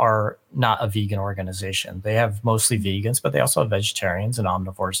still are not a vegan organization. They have mostly vegans, but they also have vegetarians and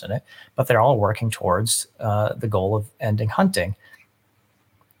omnivores in it. But they're all working towards the goal of ending hunting.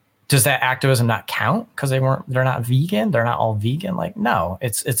 Does that activism not count because they're not vegan? They're not all vegan. Like, no,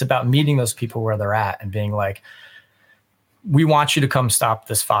 it's about meeting those people where they're at and being like, we want you to come stop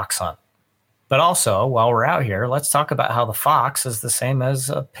this fox hunt. But also, while we're out here, let's talk about how the fox is the same as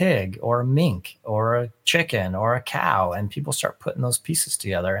a pig or a mink or a chicken or a cow. And people start putting those pieces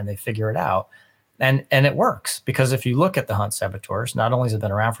together and they figure it out. And it works because if you look at the hunt saboteurs, not only has it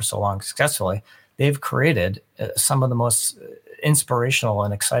been around for so long successfully, they've created some of the most inspirational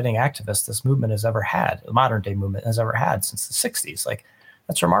and exciting activists this movement has ever had, the modern day movement has ever had since the 60s. Like,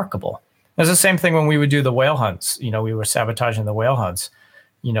 that's remarkable. It was the same thing when we would do the whale hunts. You know, we were sabotaging the whale hunts.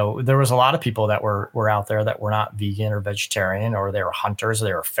 You know, there was a lot of people that were out there that were not vegan or vegetarian, or they were hunters, or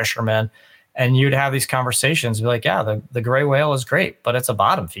they were fishermen. And you'd have these conversations, be like, yeah, the gray whale is great, but it's a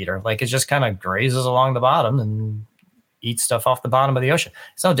bottom feeder. Like, it just kind of grazes along the bottom and eats stuff off the bottom of the ocean.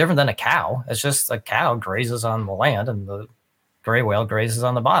 It's no different than a cow. It's just a cow grazes on the land and the gray whale grazes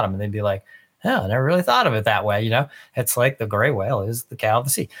on the bottom. And they'd be like, oh, I never really thought of it that way. You know, it's like the gray whale is the cow of the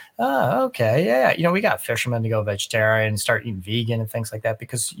sea. Oh, okay. Yeah. You know, we got fishermen to go vegetarian and start eating vegan and things like that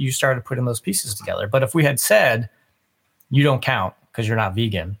because you started putting those pieces together. But if we had said, you don't count because you're not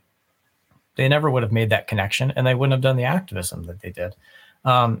vegan, they never would have made that connection and they wouldn't have done the activism that they did.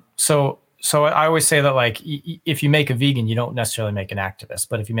 So I always say that, like, if you make a vegan, you don't necessarily make an activist.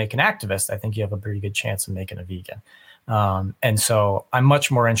 But if you make an activist, I think you have a pretty good chance of making a vegan. And so I'm much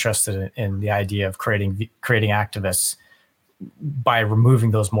more interested in the idea of creating activists by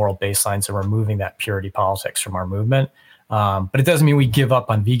removing those moral baselines and removing that purity politics from our movement. But it doesn't mean we give up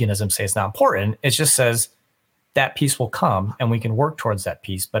on veganism, say it's not important. It just says that piece will come and we can work towards that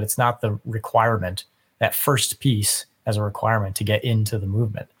piece, but it's not the requirement, that first piece as a requirement to get into the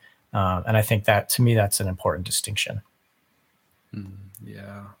movement. And I think that, to me, that's an important distinction.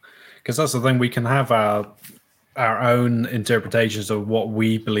 Yeah, because that's the thing. We can have our own interpretations of what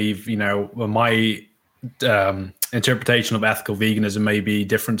we believe. You know, my interpretation of ethical veganism may be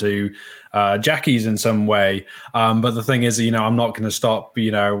different to Jackie's in some way. But the thing is, you know, I'm not going to stop.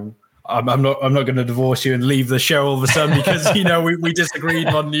 You know, I'm not going to divorce you and leave the show all of a sudden because you know we disagreed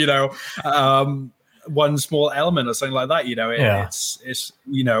on one small element or something like that. You know, it's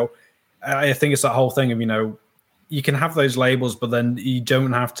you know, I think it's that whole thing of, you know, you can have those labels, but then you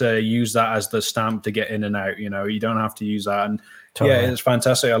don't have to use that as the stamp to get in and out. You don't have to use that. And totally. Yeah, it's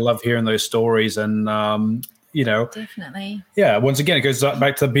fantastic. I love hearing those stories. And, definitely. Yeah, once again, it goes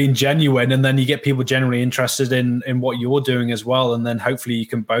back to being genuine. And then you get people genuinely interested in what you're doing as well. And then hopefully you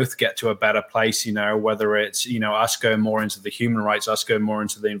can both get to a better place, whether it's, us going more into the human rights, us going more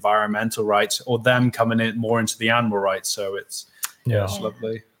into the environmental rights, or them coming in more into the animal rights. So it's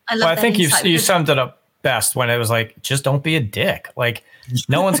lovely. I think you summed it up best when it was like, just don't be a dick. Like,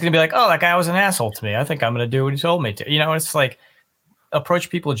 no one's going to be like, oh, that guy was an asshole to me. I think I'm going to do what he told me to. It's like,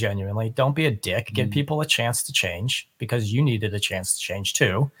 approach people genuinely. Don't be a dick. Give people a chance to change, because you needed a chance to change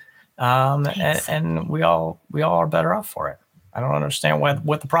too. And we all are better off for it. I don't understand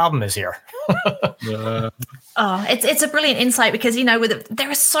what the problem is here. It's a brilliant insight, because there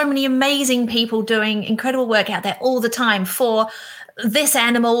are so many amazing people doing incredible work out there all the time for this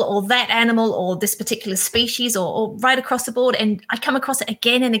animal or that animal or this particular species or right across the board. And I come across it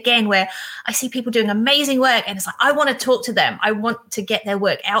again and again where I see people doing amazing work, and it's like, I want to talk to them. I want to get their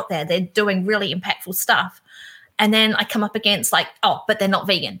work out there. They're doing really impactful stuff. And then I come up against like, oh, but they're not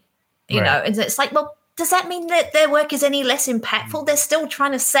vegan, you know? And it's like, well, does that mean that their work is any less impactful? They're still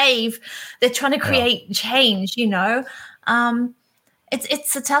trying to save. They're trying to create change, It's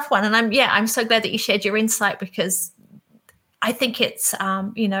a tough one. And I'm so glad that you shared your insight, because I think it's,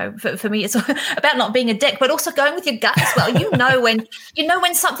 for me, it's about not being a dick, but also going with your gut as well. When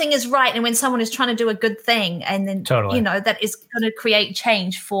something is right and when someone is trying to do a good thing, and then, that is going to create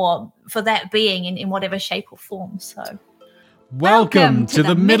change for that being in whatever shape or form. So welcome to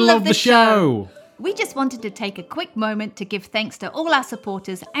the middle of the show. We just wanted to take a quick moment to give thanks to all our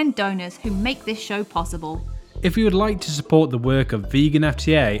supporters and donors who make this show possible. If you would like to support the work of Vegan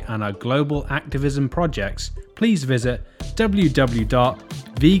FTA and our global activism projects, please visit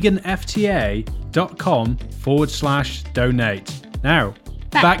www.veganfta.com/donate. Now,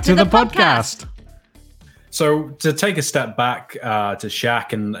 back to the podcast. So to take a step back to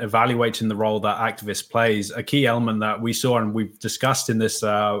Shaq and evaluating the role that activist plays, a key element that we saw, and we've discussed in this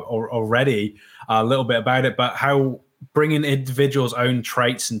already a little bit about it, but how bringing individuals' own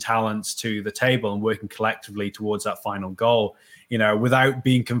traits and talents to the table and working collectively towards that final goal, without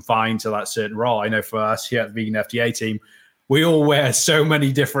being confined to that certain role. I know for us here at the Vegan FTA team, we all wear so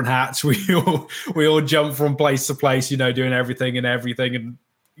many different hats. We all jump from place to place, doing everything. And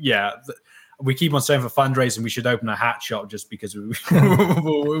we keep on saying for fundraising, we should open a hat shop just because we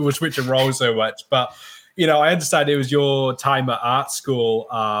were switching roles so much. But I understand it was your time at art school,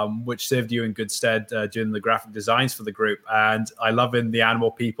 which served you in good stead doing the graphic designs for the group. And I love in the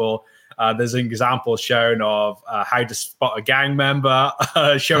animal people, there's an example shown of how to spot a gang member,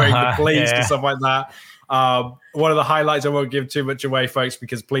 showing the police and stuff like that. One of the highlights, I won't give too much away, folks,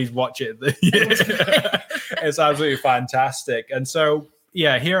 because please watch it. It's absolutely fantastic. And so,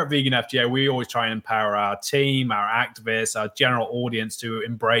 here at Vegan FTA, we always try and empower our team, our activists, our general audience to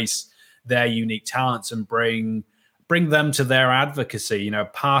embrace their unique talents and bring them to their advocacy,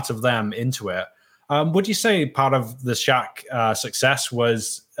 part of them into it. Would you say part of the Shaq success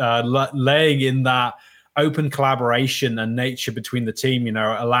was laying in that open collaboration and nature between the team,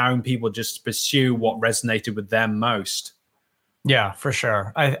 allowing people just to pursue what resonated with them most? Yeah, for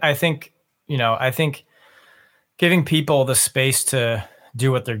sure. I think giving people the space to do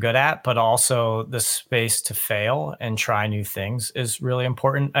what they're good at, but also the space to fail and try new things is really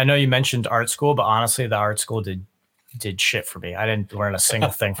important. I know you mentioned art school, but honestly, the art school did shit for me. I didn't learn a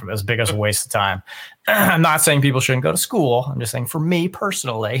single thing from it. It was as big as a waste of time. I'm not saying people shouldn't go to school. I'm just saying for me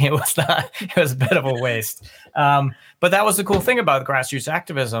personally, it was a bit of a waste. But that was the cool thing about grassroots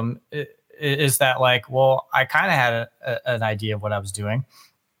activism is that I kind of had an idea of what I was doing,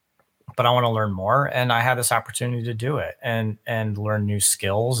 but I want to learn more. And I had this opportunity to do it and learn new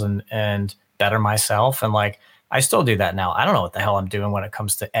skills and better myself. And I still do that now. I don't know what the hell I'm doing when it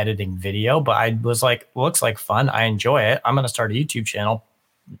comes to editing video, but I was like, looks like fun. I enjoy it. I'm going to start a YouTube channel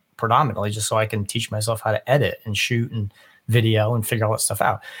predominantly just so I can teach myself how to edit and shoot and video and figure all that stuff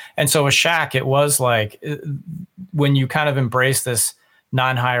out. And so with Shaq, it was like when you kind of embrace this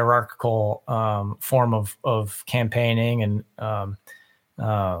non-hierarchical form of campaigning and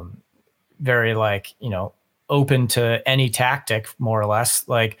very open to any tactic, more or less,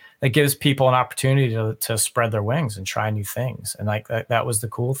 that gives people an opportunity to spread their wings and try new things. And that was the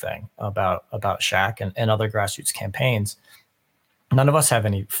cool thing about Shaq and other grassroots campaigns. None of us have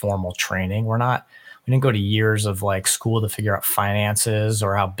any formal training. We didn't go to years of school to figure out finances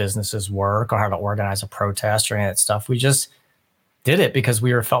or how businesses work or how to organize a protest or any of that stuff. We just did it because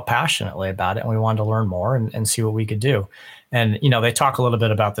we felt passionately about it and we wanted to learn more and see what we could do. And, they talk a little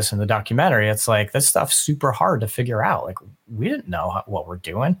bit about this in the documentary. It's like, this stuff's super hard to figure out. Like, we didn't know what we're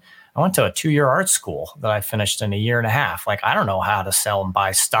doing. I went to a 2-year art school that I finished in a year and a half. Like, I don't know how to sell and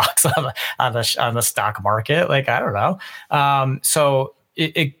buy stocks on the stock market. Like, I don't know. So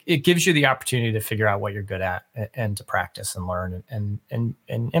it gives you the opportunity to figure out what you're good at and to practice and learn and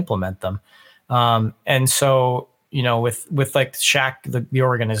implement them. And so, with like Shack, the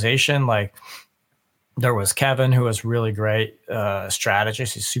organization, like, there was Kevin, who was really great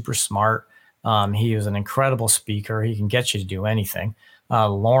strategist. He's super smart. He was an incredible speaker. He can get you to do anything.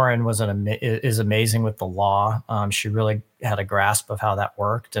 Lauren is amazing with the law. She really had a grasp of how that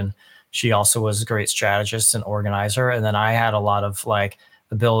worked, and she also was a great strategist and organizer. And then I had a lot of like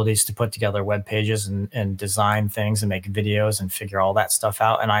abilities to put together web pages and design things and make videos and figure all that stuff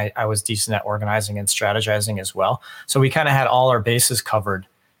out. And I was decent at organizing and strategizing as well. So we kind of had all our bases covered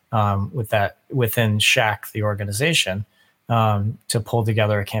with that within Shack, the organization, to pull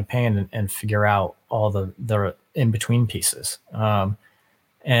together a campaign and figure out all the in-between pieces.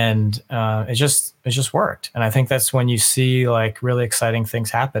 And it just worked. And I think that's when you see like really exciting things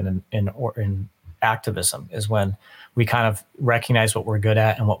happen in activism, is when we kind of recognize what we're good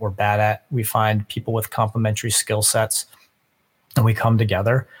at and what we're bad at. We find people with complementary skill sets, and we come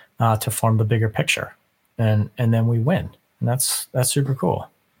together to form the bigger picture, and then we win. And that's super cool.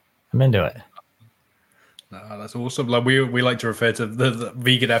 I'm into it. No, that's awesome. Like we like to refer to the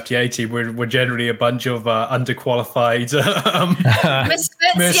vegan FTA team. We're generally a bunch of underqualified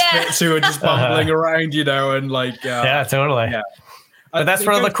misfits who are just bumbling around, and like yeah, totally. Yeah. But that's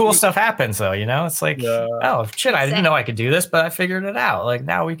where the cool stuff happens, though. It's like, oh shit, I didn't know I could do this, but I figured it out. Like,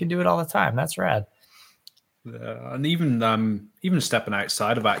 now we can do it all the time. That's rad. And even stepping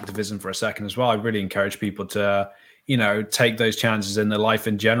outside of activism for a second as well, I really encourage people to take those chances in their life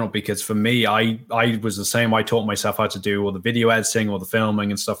in general, because for me, I was the same. I taught myself how to do all the video editing, all the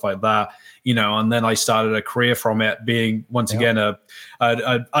filming and stuff like that, and then I started a career from it, being once again a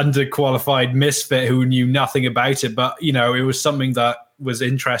underqualified misfit who knew nothing about it. But, it was something that was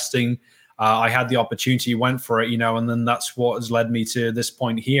interesting. I had the opportunity, went for it, and then that's what has led me to this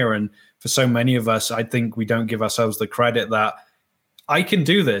point here. And for so many of us, I think we don't give ourselves the credit that I can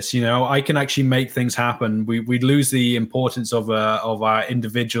do this, I can actually make things happen. We lose the importance of our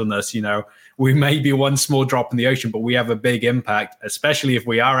individualness, We may be one small drop in the ocean, but we have a big impact, especially if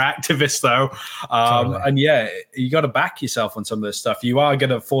we are activists, though. Totally. And yeah, you got to back yourself on some of this stuff. You are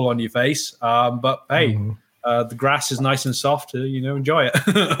going to fall on your face, but hey, the grass is nice and soft to, enjoy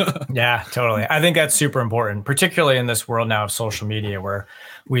it. Yeah, totally. I think that's super important, particularly in this world now of social media, where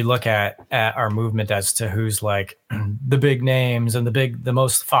we look at our movement as to who's like the big names and the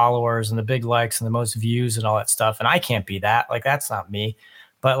most followers and the big likes and the most views and all that stuff. And I can't be that. Like, that's not me.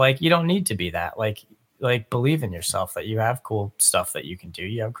 But like, you don't need to be that. Like believe in yourself that you have cool stuff that you can do.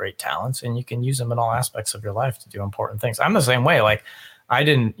 You have great talents, and you can use them in all aspects of your life to do important things. I'm the same way. Like, I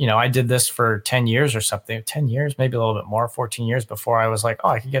did this for 10 years or something, 10 years, maybe a little bit more, 14 years before I was like, oh,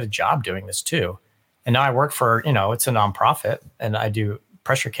 I could get a job doing this too. And now I work for, it's a nonprofit, and I do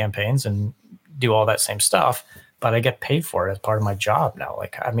pressure campaigns and do all that same stuff, but I get paid for it as part of my job now.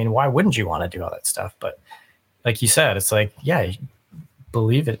 Like, I mean, why wouldn't you want to do all that stuff? But like you said, it's like, yeah,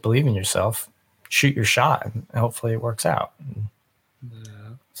 believe in yourself, shoot your shot, and hopefully it works out.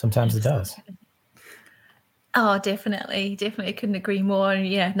 Sometimes it does. Oh, definitely. Couldn't agree more. And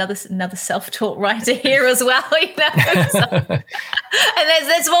yeah, another self-taught writer here as well, So, and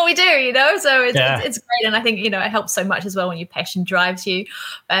that's what we do, So it's great, and I think it helps so much as well when your passion drives you.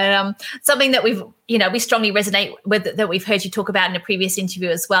 Something that we strongly resonate with, that we've heard you talk about in a previous interview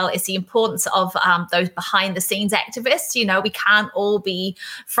as well, is the importance of those behind the scenes activists. We can't all be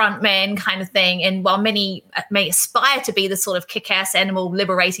front men kind of thing. And while many may aspire to be the sort of kick-ass animal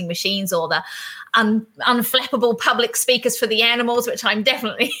liberating machines, or the unflappable public speakers for the animals, which I'm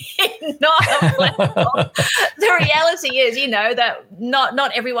definitely not unflappable. The reality is, that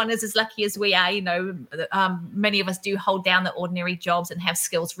not everyone is as lucky as we are. Many of us do hold down the ordinary jobs and have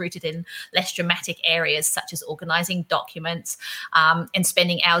skills rooted in less dramatic areas, such as organizing documents and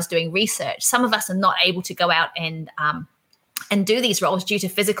spending hours doing research. Some of us are not able to go out and do these roles due to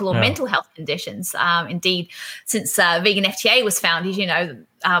physical or mental health conditions. Indeed, since Vegan FTA was founded,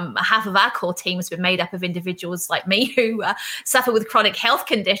 half of our core team has been made up of individuals like me who suffer with chronic health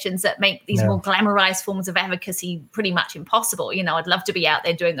conditions that make these more glamorized forms of advocacy pretty much impossible. You know, I'd love to be out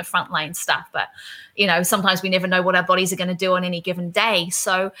there doing the frontline stuff, but, you know, sometimes we never know what our bodies are going to do on any given day.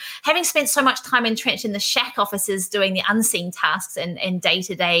 So having spent so much time entrenched in the shack offices doing the unseen tasks and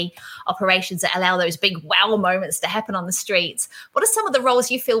day-to-day operations that allow those big wow moments to happen on the streets, what are some of the roles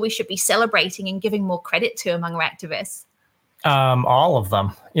you feel we should be celebrating and giving more credit to among our activists? All of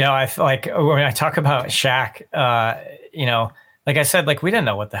them. You know, I feel like when I talk about Shack, you know, like I said, like we didn't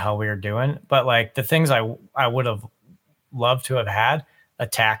know what the hell we were doing, but like the things I would have loved to have had, a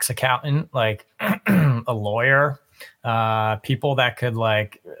tax accountant, like a lawyer, people that could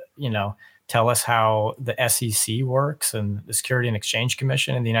like, you know, tell us how the SEC works and the Security and Exchange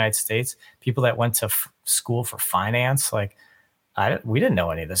Commission in the United States, people that went to school for finance, like we didn't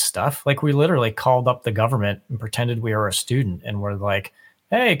know any of this stuff. Like we literally called up the government and pretended we were a student and we're like,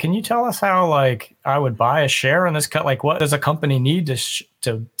 hey, can you tell us how like I would buy a share in this cut? Like what does a company need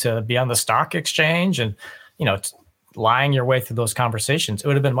to be on the stock exchange? And, you know, lying your way through those conversations. It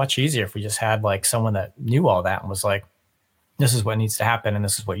would have been much easier if we just had like someone that knew all that and was like, this is what needs to happen and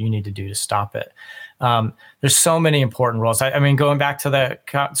this is what you need to do to stop it. There's so many important roles. I mean, going back to the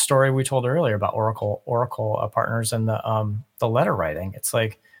story we told earlier about Oracle partners and the letter writing. It's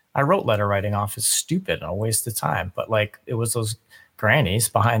like I wrote letter writing off as stupid and a waste of time, but like it was those grannies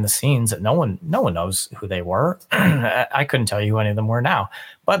behind the scenes that no one knows who they were. I couldn't tell you who any of them were now,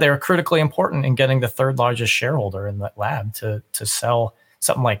 but they were critically important in getting the third largest shareholder in the lab to sell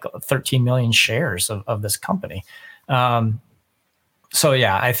something like 13 million shares of this company. So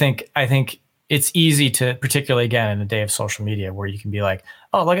yeah, I think it's easy to, particularly again in a day of social media where you can be like,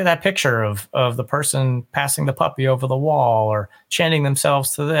 oh, look at that picture of the person passing the puppy over the wall or chanting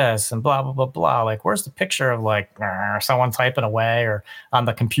themselves to this and blah, blah, blah, blah. Like, where's the picture of like someone typing away or on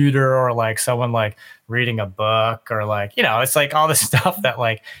the computer or like someone like reading a book or like, you know, it's like all this stuff that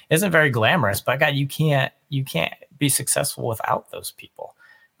like isn't very glamorous, but God, you can't be successful without those people.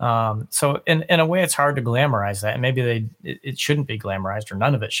 So in a way, it's hard to glamorize that. And maybe it shouldn't be glamorized or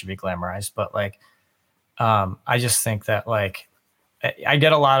none of it should be glamorized. But like, I just think that like, I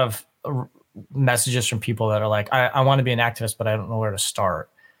get a lot of messages from people that are like, I want to be an activist, but I don't know where to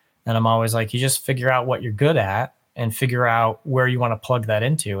start. And I'm always like, you just figure out what you're good at and figure out where you want to plug that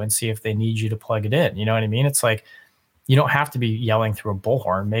into and see if they need you to plug it in. You know what I mean? It's like, you don't have to be yelling through a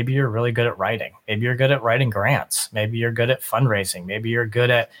bullhorn. Maybe you're really good at writing. Maybe you're good at writing grants. Maybe you're good at fundraising. Maybe you're good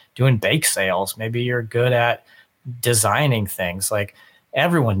at doing bake sales. Maybe you're good at designing things. Like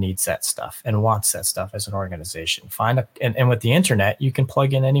everyone needs that stuff and wants that stuff as an organization. And with the internet, you can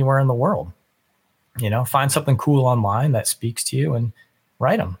plug in anywhere in the world. You know, find something cool online that speaks to you and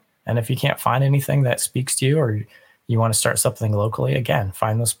write them. And if you can't find anything that speaks to you or you want to start something locally, again,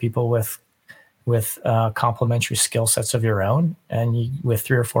 find those people with complementary skill sets of your own, and with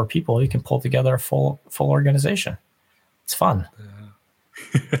 3 or 4 people, you can pull together a full organization. It's fun.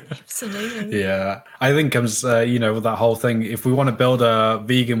 Absolutely. Yeah, I think comes with that whole thing. If we want to build a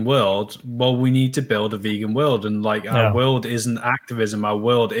vegan world, well, we need to build a vegan world, and like our world isn't activism. Our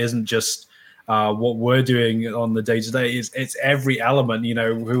world isn't just what we're doing on the day to day. It's every element. You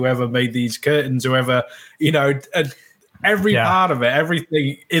know, whoever made these curtains, whoever every part of it,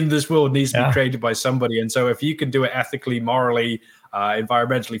 everything in this world needs to be created by somebody. And so if you can do it ethically, morally,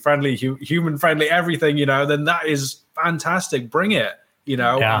 environmentally friendly, human friendly, everything, then that is fantastic. Bring it,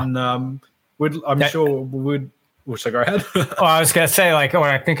 and I'm sure we would. So go ahead. Well, I was going to say, like, when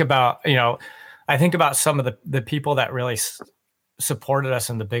I think about, I think about some of the people that really supported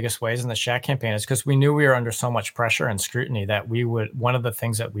us in the biggest ways in the Shack campaign is because we knew we were under so much pressure and scrutiny that one of the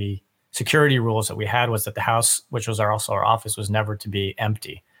things that security rules that we had was that the house, which was also our office, was never to be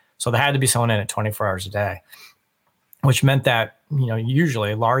empty. So there had to be someone in it 24 hours a day, which meant that,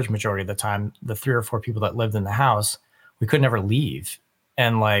 usually a large majority of the time, the 3 or 4 people that lived in the house, we could never leave.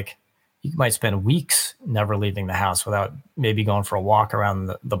 And like, you might spend weeks never leaving the house without maybe going for a walk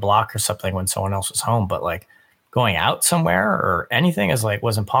around the block or something when someone else was home. But like going out somewhere or anything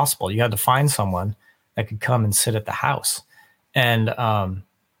was impossible. You had to find someone that could come and sit at the house. And,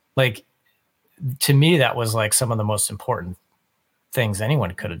 to me, that was like some of the most important things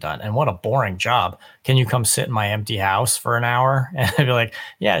anyone could have done. And what a boring job. Can you come sit in my empty house for an hour? And I'd be like,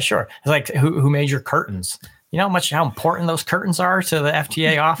 yeah, sure. It's like, who made your curtains? You know how important those curtains are to the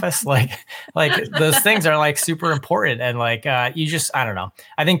FTA office? Like those things are like super important. And like, I don't know.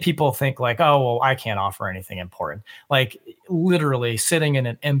 I think people think like, oh, well, I can't offer anything important. Like literally sitting in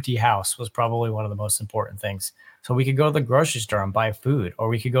an empty house was probably one of the most important things. So we could go to the grocery store and buy food, or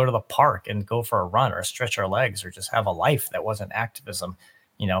we could go to the park and go for a run or stretch our legs or just have a life that wasn't activism.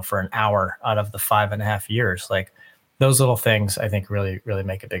 for an hour out of the 5.5 years. Like those little things, I think really, really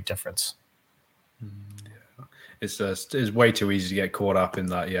make a big difference. It's way too easy to get caught up in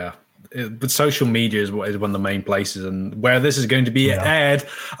that. Yeah. But social media is one of the main places and where this is going to be aired.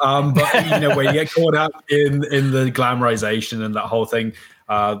 But where you get caught up in the glamorization and that whole thing.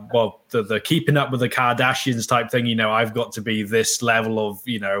 The keeping up with the Kardashians type thing, I've got to be this level of,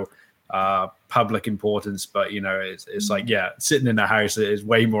 public importance, but it's like, sitting in a house is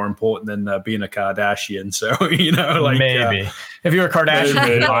way more important than being a Kardashian. So, maybe if you're a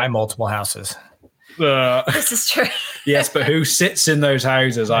Kardashian, you buy multiple houses. This is true. Yes, but who sits in those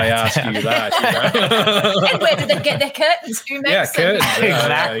houses? I ask you that. And where do they get their curtains? Who makes them? Curtains.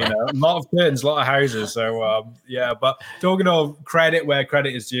 Exactly. A lot of curtains, a lot of houses. So but talking of credit where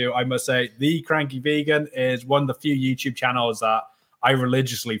credit is due, I must say The Cranky Vegan is one of the few YouTube channels that I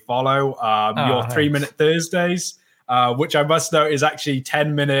religiously follow. Your 3-Minute Thursdays, which I must note is actually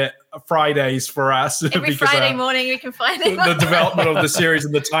 10-minute Fridays for us. Every Friday morning you can find it. The development of the series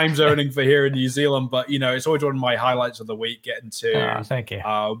and the time zoning for here in New Zealand. But, it's always one of my highlights of the week, getting to thank you.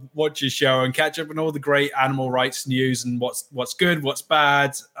 Watch your show and catch up on all the great animal rights news and what's good, what's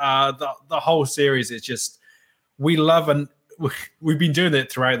bad. The whole series is just, we love, and we've been doing it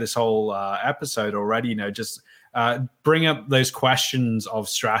throughout this whole episode already, just bring up those questions of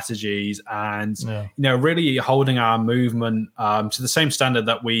strategies and really holding our movement to the same standard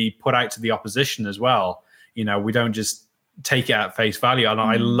that we put out to the opposition as well. We don't just take it at face value, and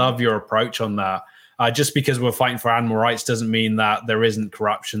I love your approach on that. Just because we're fighting for animal rights doesn't mean that there isn't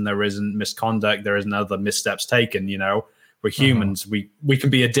corruption, there isn't misconduct, there isn't other missteps taken. We're humans. We can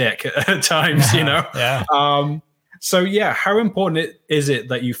be a dick at times. So, how important is it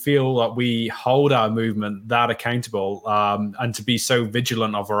that you feel that we hold our movement that accountable and to be so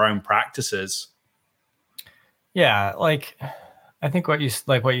vigilant of our own practices? Yeah, I think what you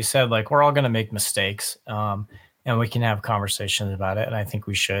said, we're all going to make mistakes and we can have conversations about it. And I think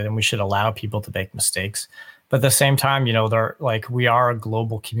we should allow people to make mistakes. But at the same time, we are a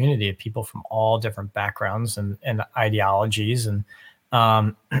global community of people from all different backgrounds and ideologies. And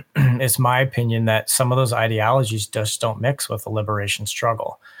it's my opinion that some of those ideologies just don't mix with the liberation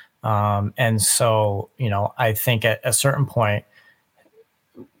struggle. And so, I think at a certain point,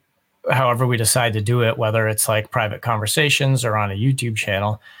 however we decide to do it, whether it's like private conversations or on a YouTube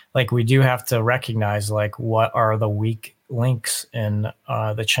channel, we do have to recognize what are the weak links in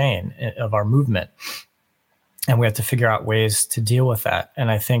the chain of our movement. And we have to figure out ways to deal with that.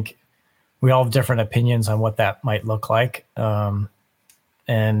 And I think we all have different opinions on what that might look like. I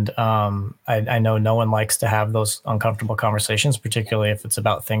know no one likes to have those uncomfortable conversations, particularly if it's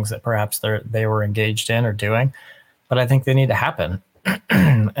about things that perhaps they were engaged in or doing. But I think they need to happen.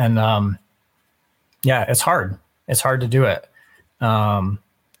 And it's hard. It's hard to do it. But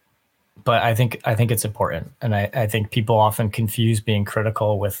I think it's important. And I think people often confuse being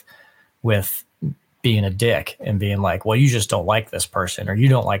critical with being a dick and being like, well, you just don't like this person or you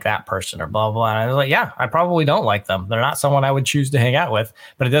don't like that person or blah, blah. And I was like, yeah, I probably don't like them. They're not someone I would choose to hang out with,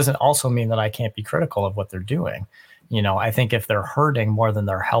 but it doesn't also mean that I can't be critical of what they're doing. I think if they're hurting more than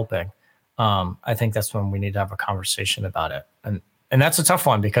they're helping, I think that's when we need to have a conversation about it. And that's a tough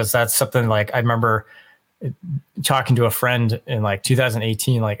one because that's something I remember talking to a friend in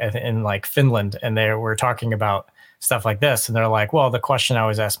 2018, in Finland, and they were talking about stuff like this. And they're like, well, the question I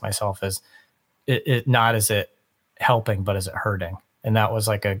always ask myself is, it not is it helping, but is it hurting? And that was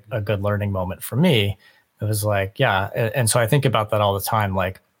a good learning moment for me. It was and so I think about that all the time.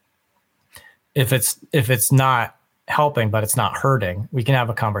 If it's not helping, but it's not hurting, we can have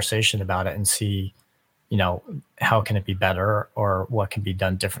a conversation about it and see, how can it be better or what can be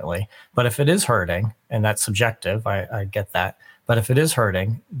done differently. But if it is hurting, and that's subjective, I get that. But if it is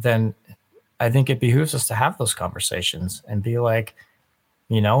hurting, then I think it behooves us to have those conversations and be like,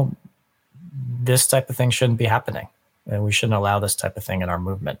 this type of thing shouldn't be happening. And we shouldn't allow this type of thing in our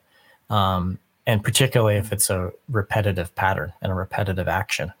movement. And particularly if it's a repetitive pattern and a repetitive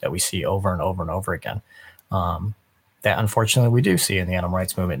action that we see over and over and over again. That unfortunately we do see in the animal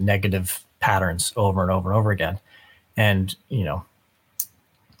rights movement, negative patterns over and over and over again. And,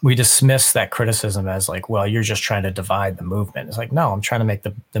 we dismiss that criticism as well, you're just trying to divide the movement. It's no, I'm trying to make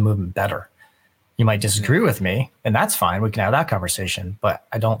the movement better. You might disagree with me, and that's fine. We can have that conversation, but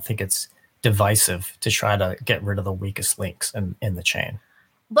I don't think it's divisive to try to get rid of the weakest links in the chain.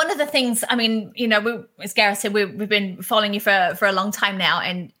 One of the things, as Gareth said, we've been following you for a long time now,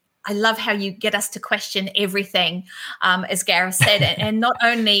 and I love how you get us to question everything, as Gareth said, and not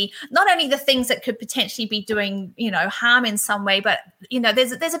only the things that could potentially be doing, harm in some way, but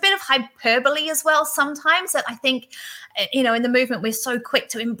there's a bit of hyperbole as well sometimes that I think, in the movement we're so quick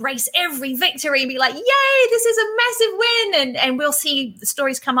to embrace every victory and be like, yay, this is a massive win, and we'll see the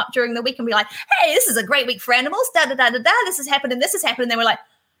stories come up during the week and be like, hey, this is a great week for animals, da da da da da, this has happened and this has happened, and then we're like,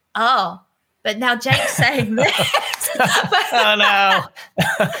 oh. But now Jake's saying that. Oh, no.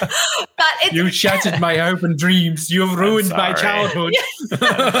 But you shattered my hope and dreams. You have ruined my childhood.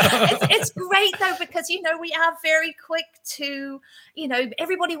 It's great, though, because, we are very quick to,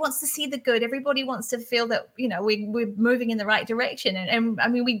 everybody wants to see the good. Everybody wants to feel that, we're moving in the right direction. And I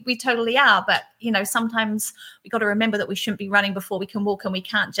mean, we totally are. But, sometimes we got to remember that we shouldn't be running before we can walk, and we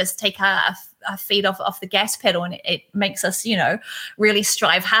can't just take our feet off the gas pedal, and it makes us, really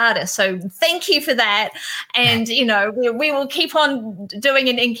strive harder. So thank you for that. And, we will keep on doing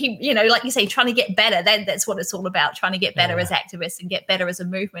and keep, like you say, trying to get better. That's what it's all about, trying to get better as activists and get better as a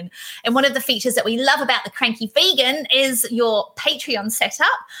movement. And one of the features that we love about the Cranky Vegan is your Patreon setup.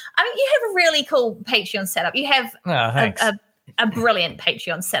 I mean, you have a really cool Patreon setup. You have a brilliant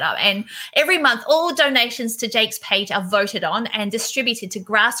Patreon setup, and every month all donations to Jake's page are voted on and distributed to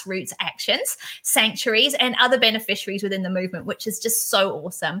grassroots actions, sanctuaries, and other beneficiaries within the movement, which is just so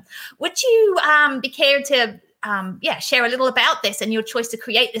awesome. Would you be care to share a little about this and your choice to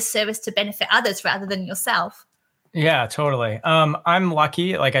create this service to benefit others rather than yourself? Yeah, totally. I'm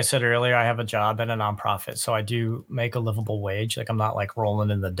lucky. Like I said earlier, I have a job at a nonprofit, so I do make a livable wage. Like I'm not like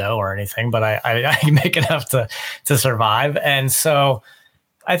rolling in the dough or anything, but I make enough to survive. And so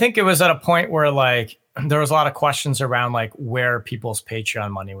I think it was at a point where like there was a lot of questions around like where people's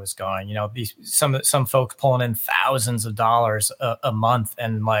Patreon money was going. Some folks pulling in thousands of dollars a month,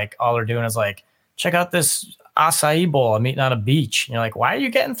 and like all they're doing is like, check out this acai bowl I'm eating on a beach. And you're like, why are you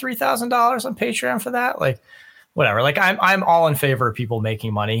getting $3,000 on Patreon for that? Like, whatever. Like I'm all in favor of people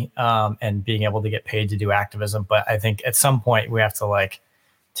making money and being able to get paid to do activism. But I think at some point we have to like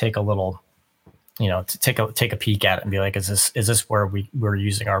take a little, to take a peek at it and be like, is this where we're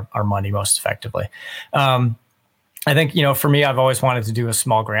using our money most effectively? I think, for me, I've always wanted to do a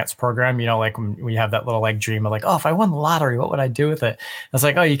small grants program, like when we have that little like dream of like, oh, if I won the lottery, what would I do with it? It's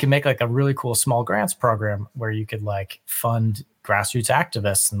like, oh, you can make like a really cool small grants program where you could like fund grassroots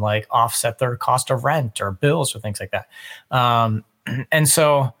activists and like offset their cost of rent or bills or things like that. And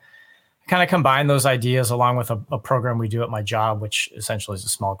so I kind of combine those ideas along with a program we do at my job, which essentially is a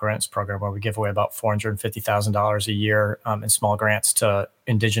small grants program where we give away about $450,000 a year in small grants to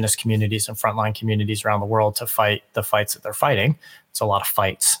indigenous communities and frontline communities around the world to fight the fights that they're fighting. It's a lot of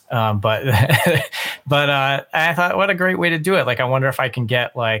fights. But I thought, what a great way to do it. Like, I wonder if I can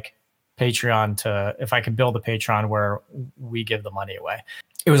get like Patreon if I could build a Patreon where we give the money away.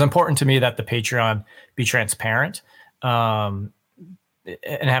 It was important to me that the Patreon be transparent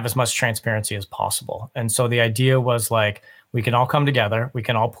and have as much transparency as possible. And so the idea was like, we can all come together. We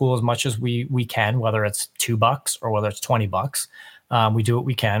can all pool as much as we can, whether it's $2 or whether it's $20. We do what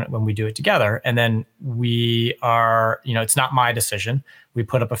we can when we do it together. And then we are, it's not my decision. We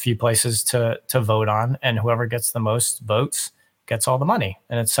put up a few places to vote on, and whoever gets the most votes gets all the money.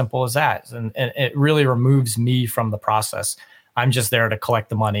 And it's simple as that. And it really removes me from the process. I'm just there to collect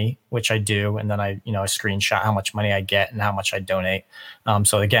the money, which I do. And then I screenshot how much money I get and how much I donate.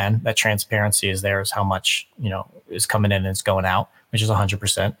 So again, that transparency is there, is how much, is coming in and is going out, which is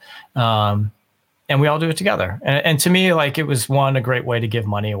 100%. And we all do it together. And to me, like, it was a great way to give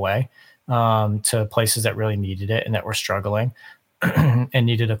money away to places that really needed it and that were struggling and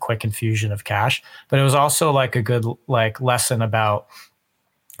needed a quick infusion of cash. But it was also like a good lesson about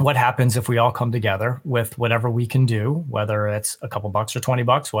what happens if we all come together with whatever we can do, whether it's a couple bucks or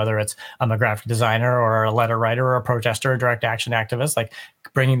 $20, whether it's I'm a graphic designer or a letter writer or a protester or direct action activist, like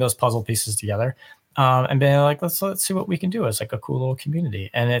bringing those puzzle pieces together and being like, let's see what we can do as like a cool little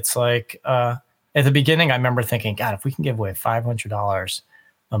community. And it's like, at the beginning, I remember thinking, God, if we can give away $500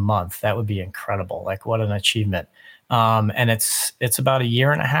 a month, that would be incredible. Like, what an achievement. And it's about a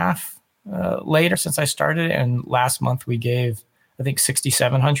year and a half later since I started. And last month we gave, I think,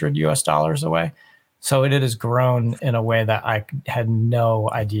 $6,700 away. So it has grown in a way that I had no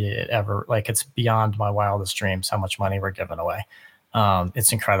idea it ever, like, it's beyond my wildest dreams how much money we're giving away.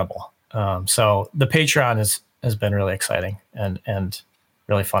 It's incredible. So the Patreon has been really exciting and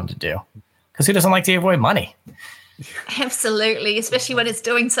really fun to do, because who doesn't like to give away money? Absolutely, especially when it's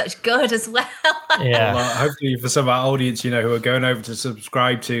doing such good as well. Yeah. Well, hopefully for some of our audience, who are going over to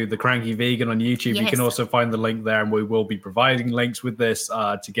subscribe to the Cranky Vegan on YouTube, yes, you can also find the link there, and we will be providing links with this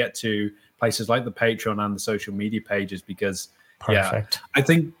to get to places like the Patreon and the social media pages, because Perfect. I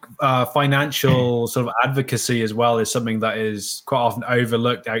think financial sort of advocacy as well is something that is quite often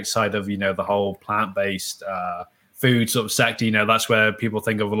overlooked outside of, the whole plant-based food sort of sector. That's where people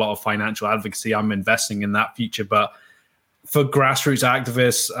think of a lot of financial advocacy. I'm investing in that future. But for grassroots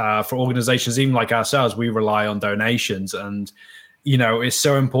activists, for organizations, even like ourselves, we rely on donations. And, it's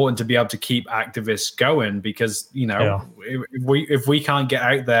so important to be able to keep activists going because, if we can't get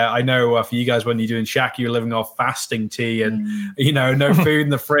out there, I know for you guys, when you're doing Shaq, you're living off fasting tea and, no food in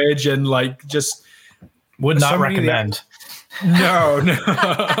the fridge and just would not recommend. No.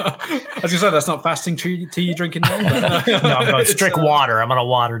 I was gonna say that's not fasting tea you're drinking now. No, I'm going strict water. I'm on a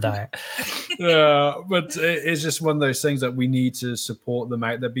water diet. But it's just one of those things that we need to support them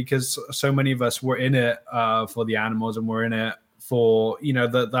out there because so many of us were in it for the animals and we're in it for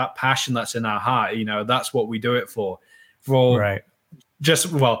that passion that's in our heart. That's what we do it for. Right.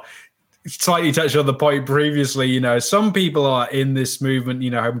 Slightly touched on the point previously, some people are in this movement,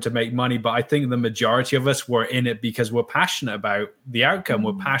 hoping to make money, but I think the majority of us were in it because we're passionate about the outcome.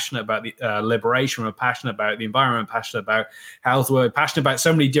 We're passionate about the liberation. We're passionate about the environment, passionate about health. We're passionate about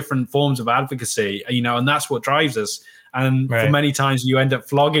so many different forms of advocacy, and that's what drives us. And for many times you end up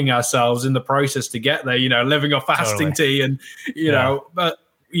flogging ourselves in the process to get there, living off fasting tea and, but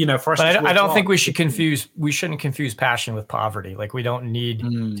for us, I don't think we shouldn't confuse passion with poverty. Like we don't need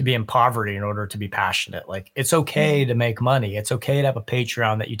to be in poverty in order to be passionate. Like it's okay to make money. It's okay to have a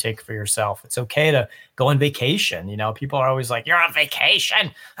Patreon that you take for yourself. It's okay to go on vacation. People are always like, you're on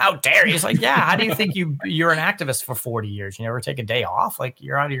vacation. How dare you? It's like, yeah. How do you think you're an activist for 40 years? You never take a day off. Like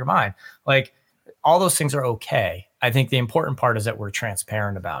you're out of your mind. Like all those things are okay. I think the important part is that we're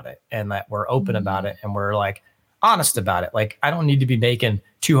transparent about it and that we're open about it. And we're like, honest about it. Like I don't need to be making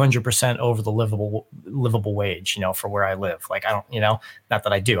 200% over the livable wage, for where I live. Like I don't, not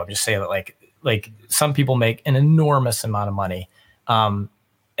that I do. I'm just saying that like some people make an enormous amount of money.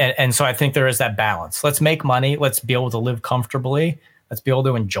 And so I think there is that balance. Let's make money. Let's be able to live comfortably. Let's be able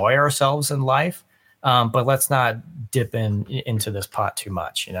to enjoy ourselves in life. But let's not dip into this pot too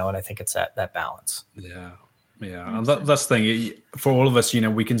much, and I think it's that balance. Yeah, and that's the thing. For all of us,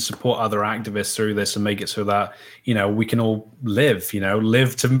 we can support other activists through this and make it so that, we can all live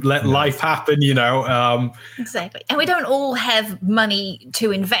to let life happen, Exactly. And we don't all have money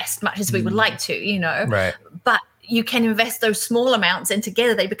to invest much as we would like to, Right. But you can invest those small amounts and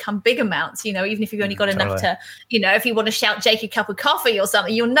together they become big amounts, even if you've only got enough to, if you want to shout Jake a cup of coffee or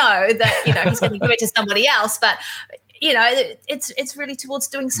something, you'll know that, he's going to give it to somebody else. But, it's really towards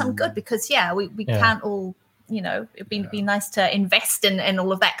doing some good because, we can't all, it'd be nice to invest in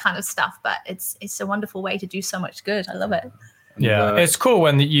all of that kind of stuff, but it's a wonderful way to do so much good. I love it. Yeah, it's cool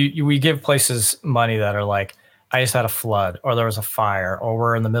when we give places money that are like, I just had a flood, or there was a fire, or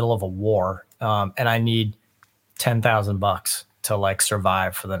we're in the middle of a war, and I need $10,000 to like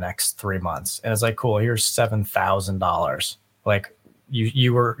survive for the next 3 months, and it's like, cool, here's $7,000. Like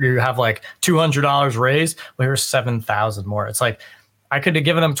you have like $200 raised, well, here's $7,000 more. It's like, I could have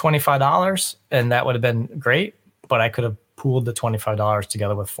given them $25 and that would have been great, but I could have pooled the $25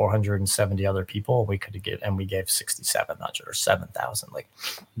 together with 470 other people. We gave 6,700 or 7,000. Like,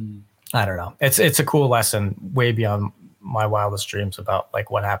 I don't know. It's a cool lesson way beyond my wildest dreams about like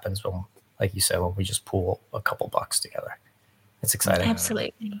what happens when, like you said, when we just pool a couple bucks together. It's exciting.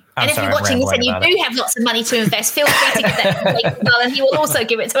 Absolutely. And if you're watching this and you do have lots of money to invest, feel free to give that to Jake as well, and he will also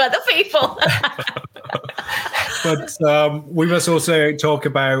give it to other people. But we must also talk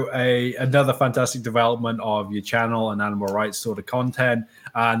about another fantastic development of your channel and animal rights sort of content,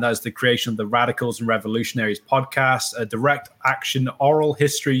 and that's the creation of the Radicals and Revolutionaries podcast, a direct action oral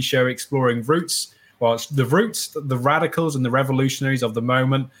history show exploring it's the radicals and the revolutionaries of the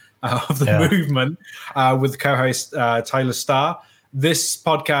moment, of the movement, with co-host Tyler Starr. This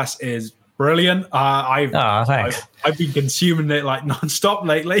podcast is brilliant. I've been consuming it like nonstop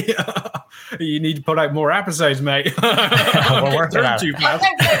lately. You need to put out more episodes, mate. We're working on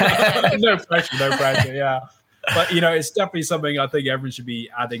it. No pressure. Yeah. But, it's definitely something I think everyone should be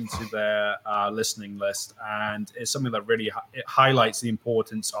adding to their listening list. And it's something that really it highlights the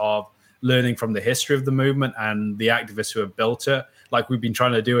importance of learning from the history of the movement and the activists who have built it, like we've been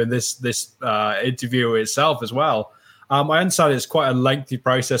trying to do in this interview itself as well. I understand it's quite a lengthy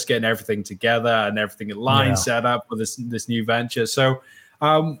process getting everything together and everything in line set up for this new venture. So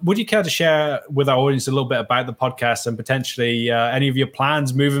would you care to share with our audience a little bit about the podcast and potentially any of your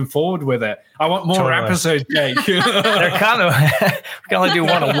plans moving forward with it? I want more episodes, Jake. They're kind of, we can only do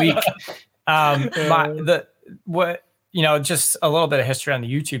one a week. Just a little bit of history on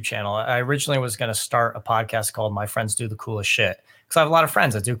the YouTube channel. I originally was going to start a podcast called My Friends Do the Coolest Shit, because I have a lot of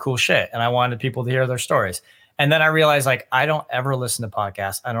friends that do cool shit and I wanted people to hear their stories. And then I realized like, I don't ever listen to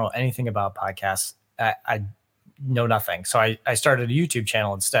podcasts. I don't know anything about podcasts. I know nothing. So I started a YouTube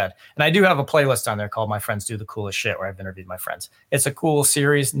channel instead. And I do have a playlist on there called My Friends Do the Coolest Shit, where I've interviewed my friends. It's a cool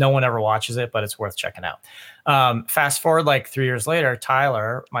series. No one ever watches it, but it's worth checking out. Fast forward like 3 years later,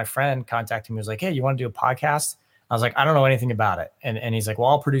 Tyler, my friend, contacted me, was like, hey, you want to do a podcast? I was like, I don't know anything about it. And he's like, well,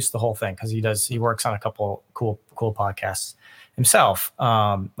 I'll produce the whole thing, because he works on a couple cool podcasts himself,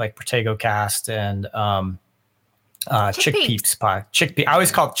 like Protego Cast and Chick Peeps pod. I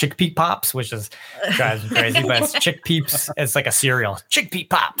always call it Chick Peep Pops, which is drives me crazy, but it's Chick Peeps. It's like a cereal. Chick Peep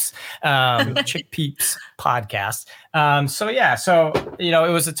Pops. Chick Peeps podcast. So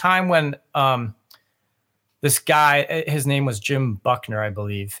it was a time when this guy, his name was Jim Buckner, I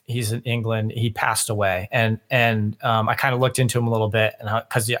believe. He's in England. He passed away, and I kind of looked into him a little bit, and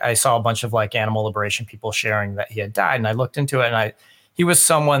because I saw a bunch of like animal liberation people sharing that he had died, and I looked into it, and he was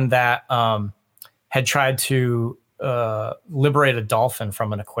someone that had tried to liberate a dolphin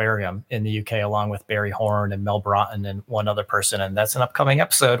from an aquarium in the UK, along with Barry Horn and Mel Broughton and one other person. And that's an upcoming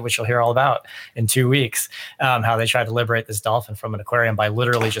episode, which you'll hear all about in 2 weeks, how they tried to liberate this dolphin from an aquarium by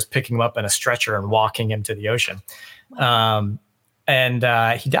literally just picking him up in a stretcher and walking him to the ocean. Wow. And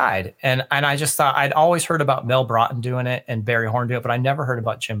he died. And I just thought, I'd always heard about Mel Broughton doing it and Barry Horn doing it, but I never heard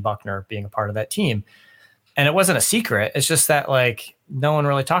about Jim Buckner being a part of that team. And it wasn't a secret. It's just that like no one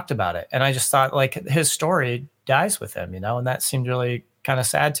really talked about it. And I just thought like his story dies with him, and that seemed really kind of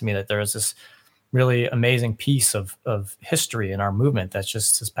sad to me, that there was this really amazing piece of history in our movement that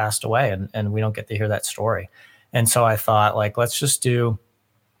just has passed away, and we don't get to hear that story. And so I thought like, let's just do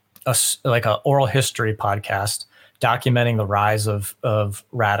a oral history podcast documenting the rise of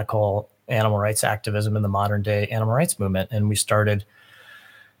radical animal rights activism in the modern day animal rights movement. And we started,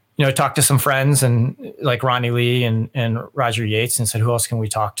 talked to some friends and like Ronnie Lee and Roger Yates, and said, who else can we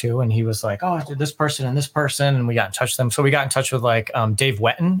talk to? And he was like, oh, this person and this person. And we got in touch with them. So we got in touch with like Dave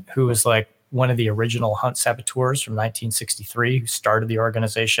Wetton, who was like one of the original hunt saboteurs from 1963, who started the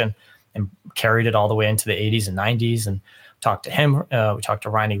organization and carried it all the way into the 80s and 90s, and talked to him. We talked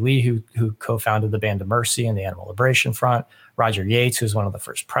to Ronnie Lee, who co-founded the Band of Mercy and the Animal Liberation Front, Roger Yates, who's one of the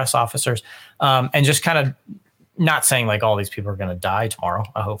first press officers, and just kind of, not saying like all these people are going to die tomorrow,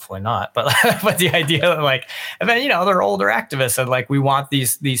 hopefully not, but the idea that like, and then, they're older activists, and like we want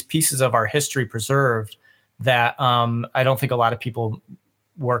these pieces of our history preserved that I don't think a lot of people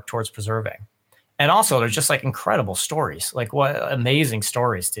work towards preserving. And also they're just like incredible stories, like what amazing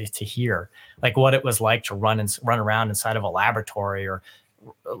stories to hear, like what it was like to run around inside of a laboratory, or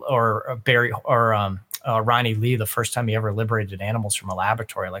Barry or Ronnie Lee, the first time he ever liberated animals from a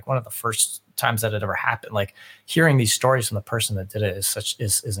laboratory, like one of the first times that it ever happened. Like hearing these stories from the person that did it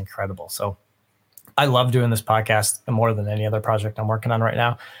is incredible. So I love doing this podcast more than any other project I'm working on right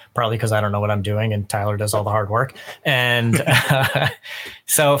now, partly because I don't know what I'm doing and Tyler does all the hard work. And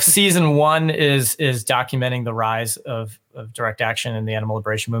so season 1 is documenting the rise of direct action in the animal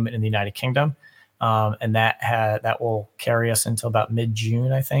liberation movement in the United Kingdom. And that will carry us until about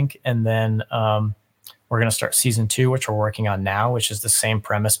mid-June, I think. And then we're going to start season 2, which we're working on now, which is the same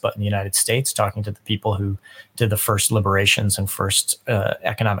premise, but in the United States, talking to the people who did the first liberations and first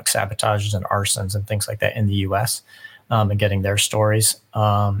economic sabotages and arsons and things like that in the U.S., and getting their stories.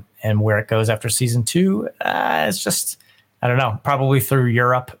 And where it goes after season 2, it's just, I don't know, probably through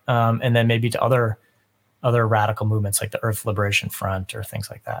Europe, and then maybe to other radical movements like the Earth Liberation Front or things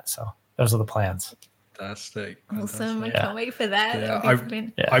like that. So those are the plans. Fantastic. Awesome. I can't wait for that.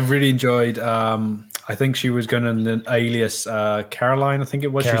 Yeah, I really enjoyed, I think she was going to alias Caroline, I think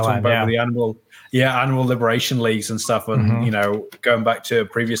it was. Caroline, she was talking about the animal liberation leagues and stuff. And, going back to a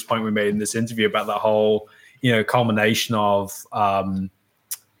previous point we made in this interview about that whole, culmination of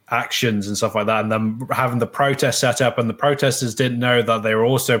actions and stuff like that. And then having the protest set up, and the protesters didn't know that they were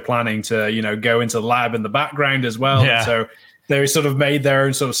also planning to, go into the lab in the background as well. Yeah. So they sort of made their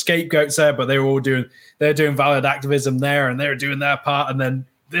own sort of scapegoats there, but they were all doing valid activism there, and they were doing their part, and then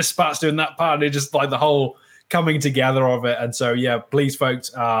this part's doing that part, and it just like the whole coming together of it. And so, yeah, please,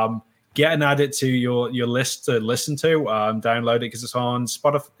 folks, get and add it to your list to listen to. Download it because it's on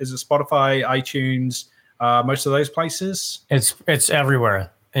Spotify. Is it Spotify, iTunes, most of those places? It's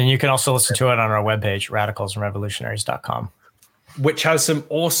everywhere, and you can also listen to it on our webpage, radicalsandrevolutionaries.com. Which has some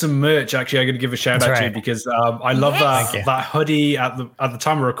awesome merch. Actually, I'm going to give a shout out to because I love that hoodie. At the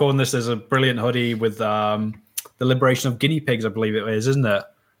time we're recording this, there's a brilliant hoodie with the liberation of guinea pigs, I believe it is, isn't it?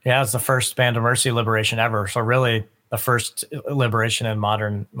 Yeah, it's the first Band of Mercy liberation ever. So really the first liberation in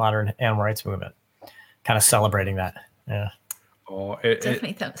modern animal rights movement. Kind of celebrating that. Yeah.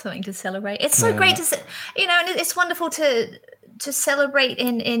 Definitely something to celebrate. It's so great to, and it's wonderful to to celebrate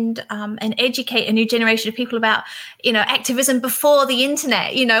and educate a new generation of people about, activism before the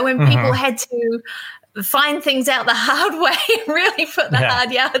internet, when people had to find things out the hard way and really put the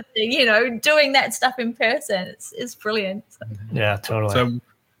hard yard thing, doing that stuff in person. It's brilliant. Yeah, totally. So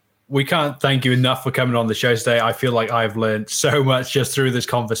we can't thank you enough for coming on the show today. I feel like I've learned so much just through this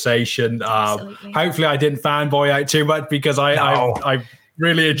conversation. Hopefully I didn't fanboy out too much, because I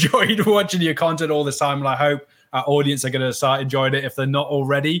really enjoyed watching your content all this time, and I hope our audience are going to start enjoying it if they're not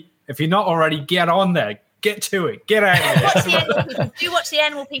already. If you're not already, get on there. Get to it. Get out of there. Do watch the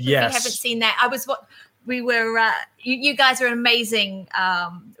Animal People if you haven't seen that. You guys are amazing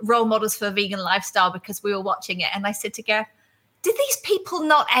role models for vegan lifestyle, because we were watching it, and I said to Gareth, did these people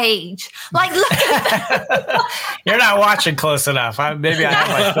not age? Like, look at them. You're not watching close enough. Maybe I have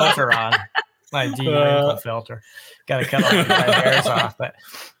my filter on, my D filter. Got to cut all my hairs off. But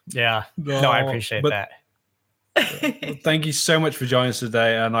yeah, I appreciate that. Well, thank you so much for joining us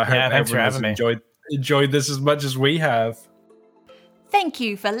today, and I hope everyone has enjoyed this as much as we have. Thank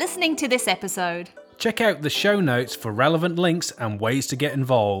you for listening to this episode. Check out the show notes for relevant links and ways to get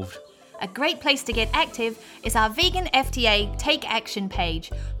involved. A great place to get active is our Vegan FTA Take Action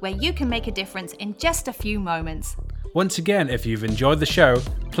page, where you can make a difference in just a few moments. Once again, if you've enjoyed the show,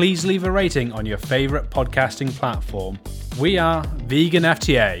 please leave a rating on your favourite podcasting platform. We are Vegan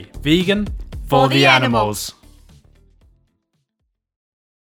FTA. Vegan for the animals.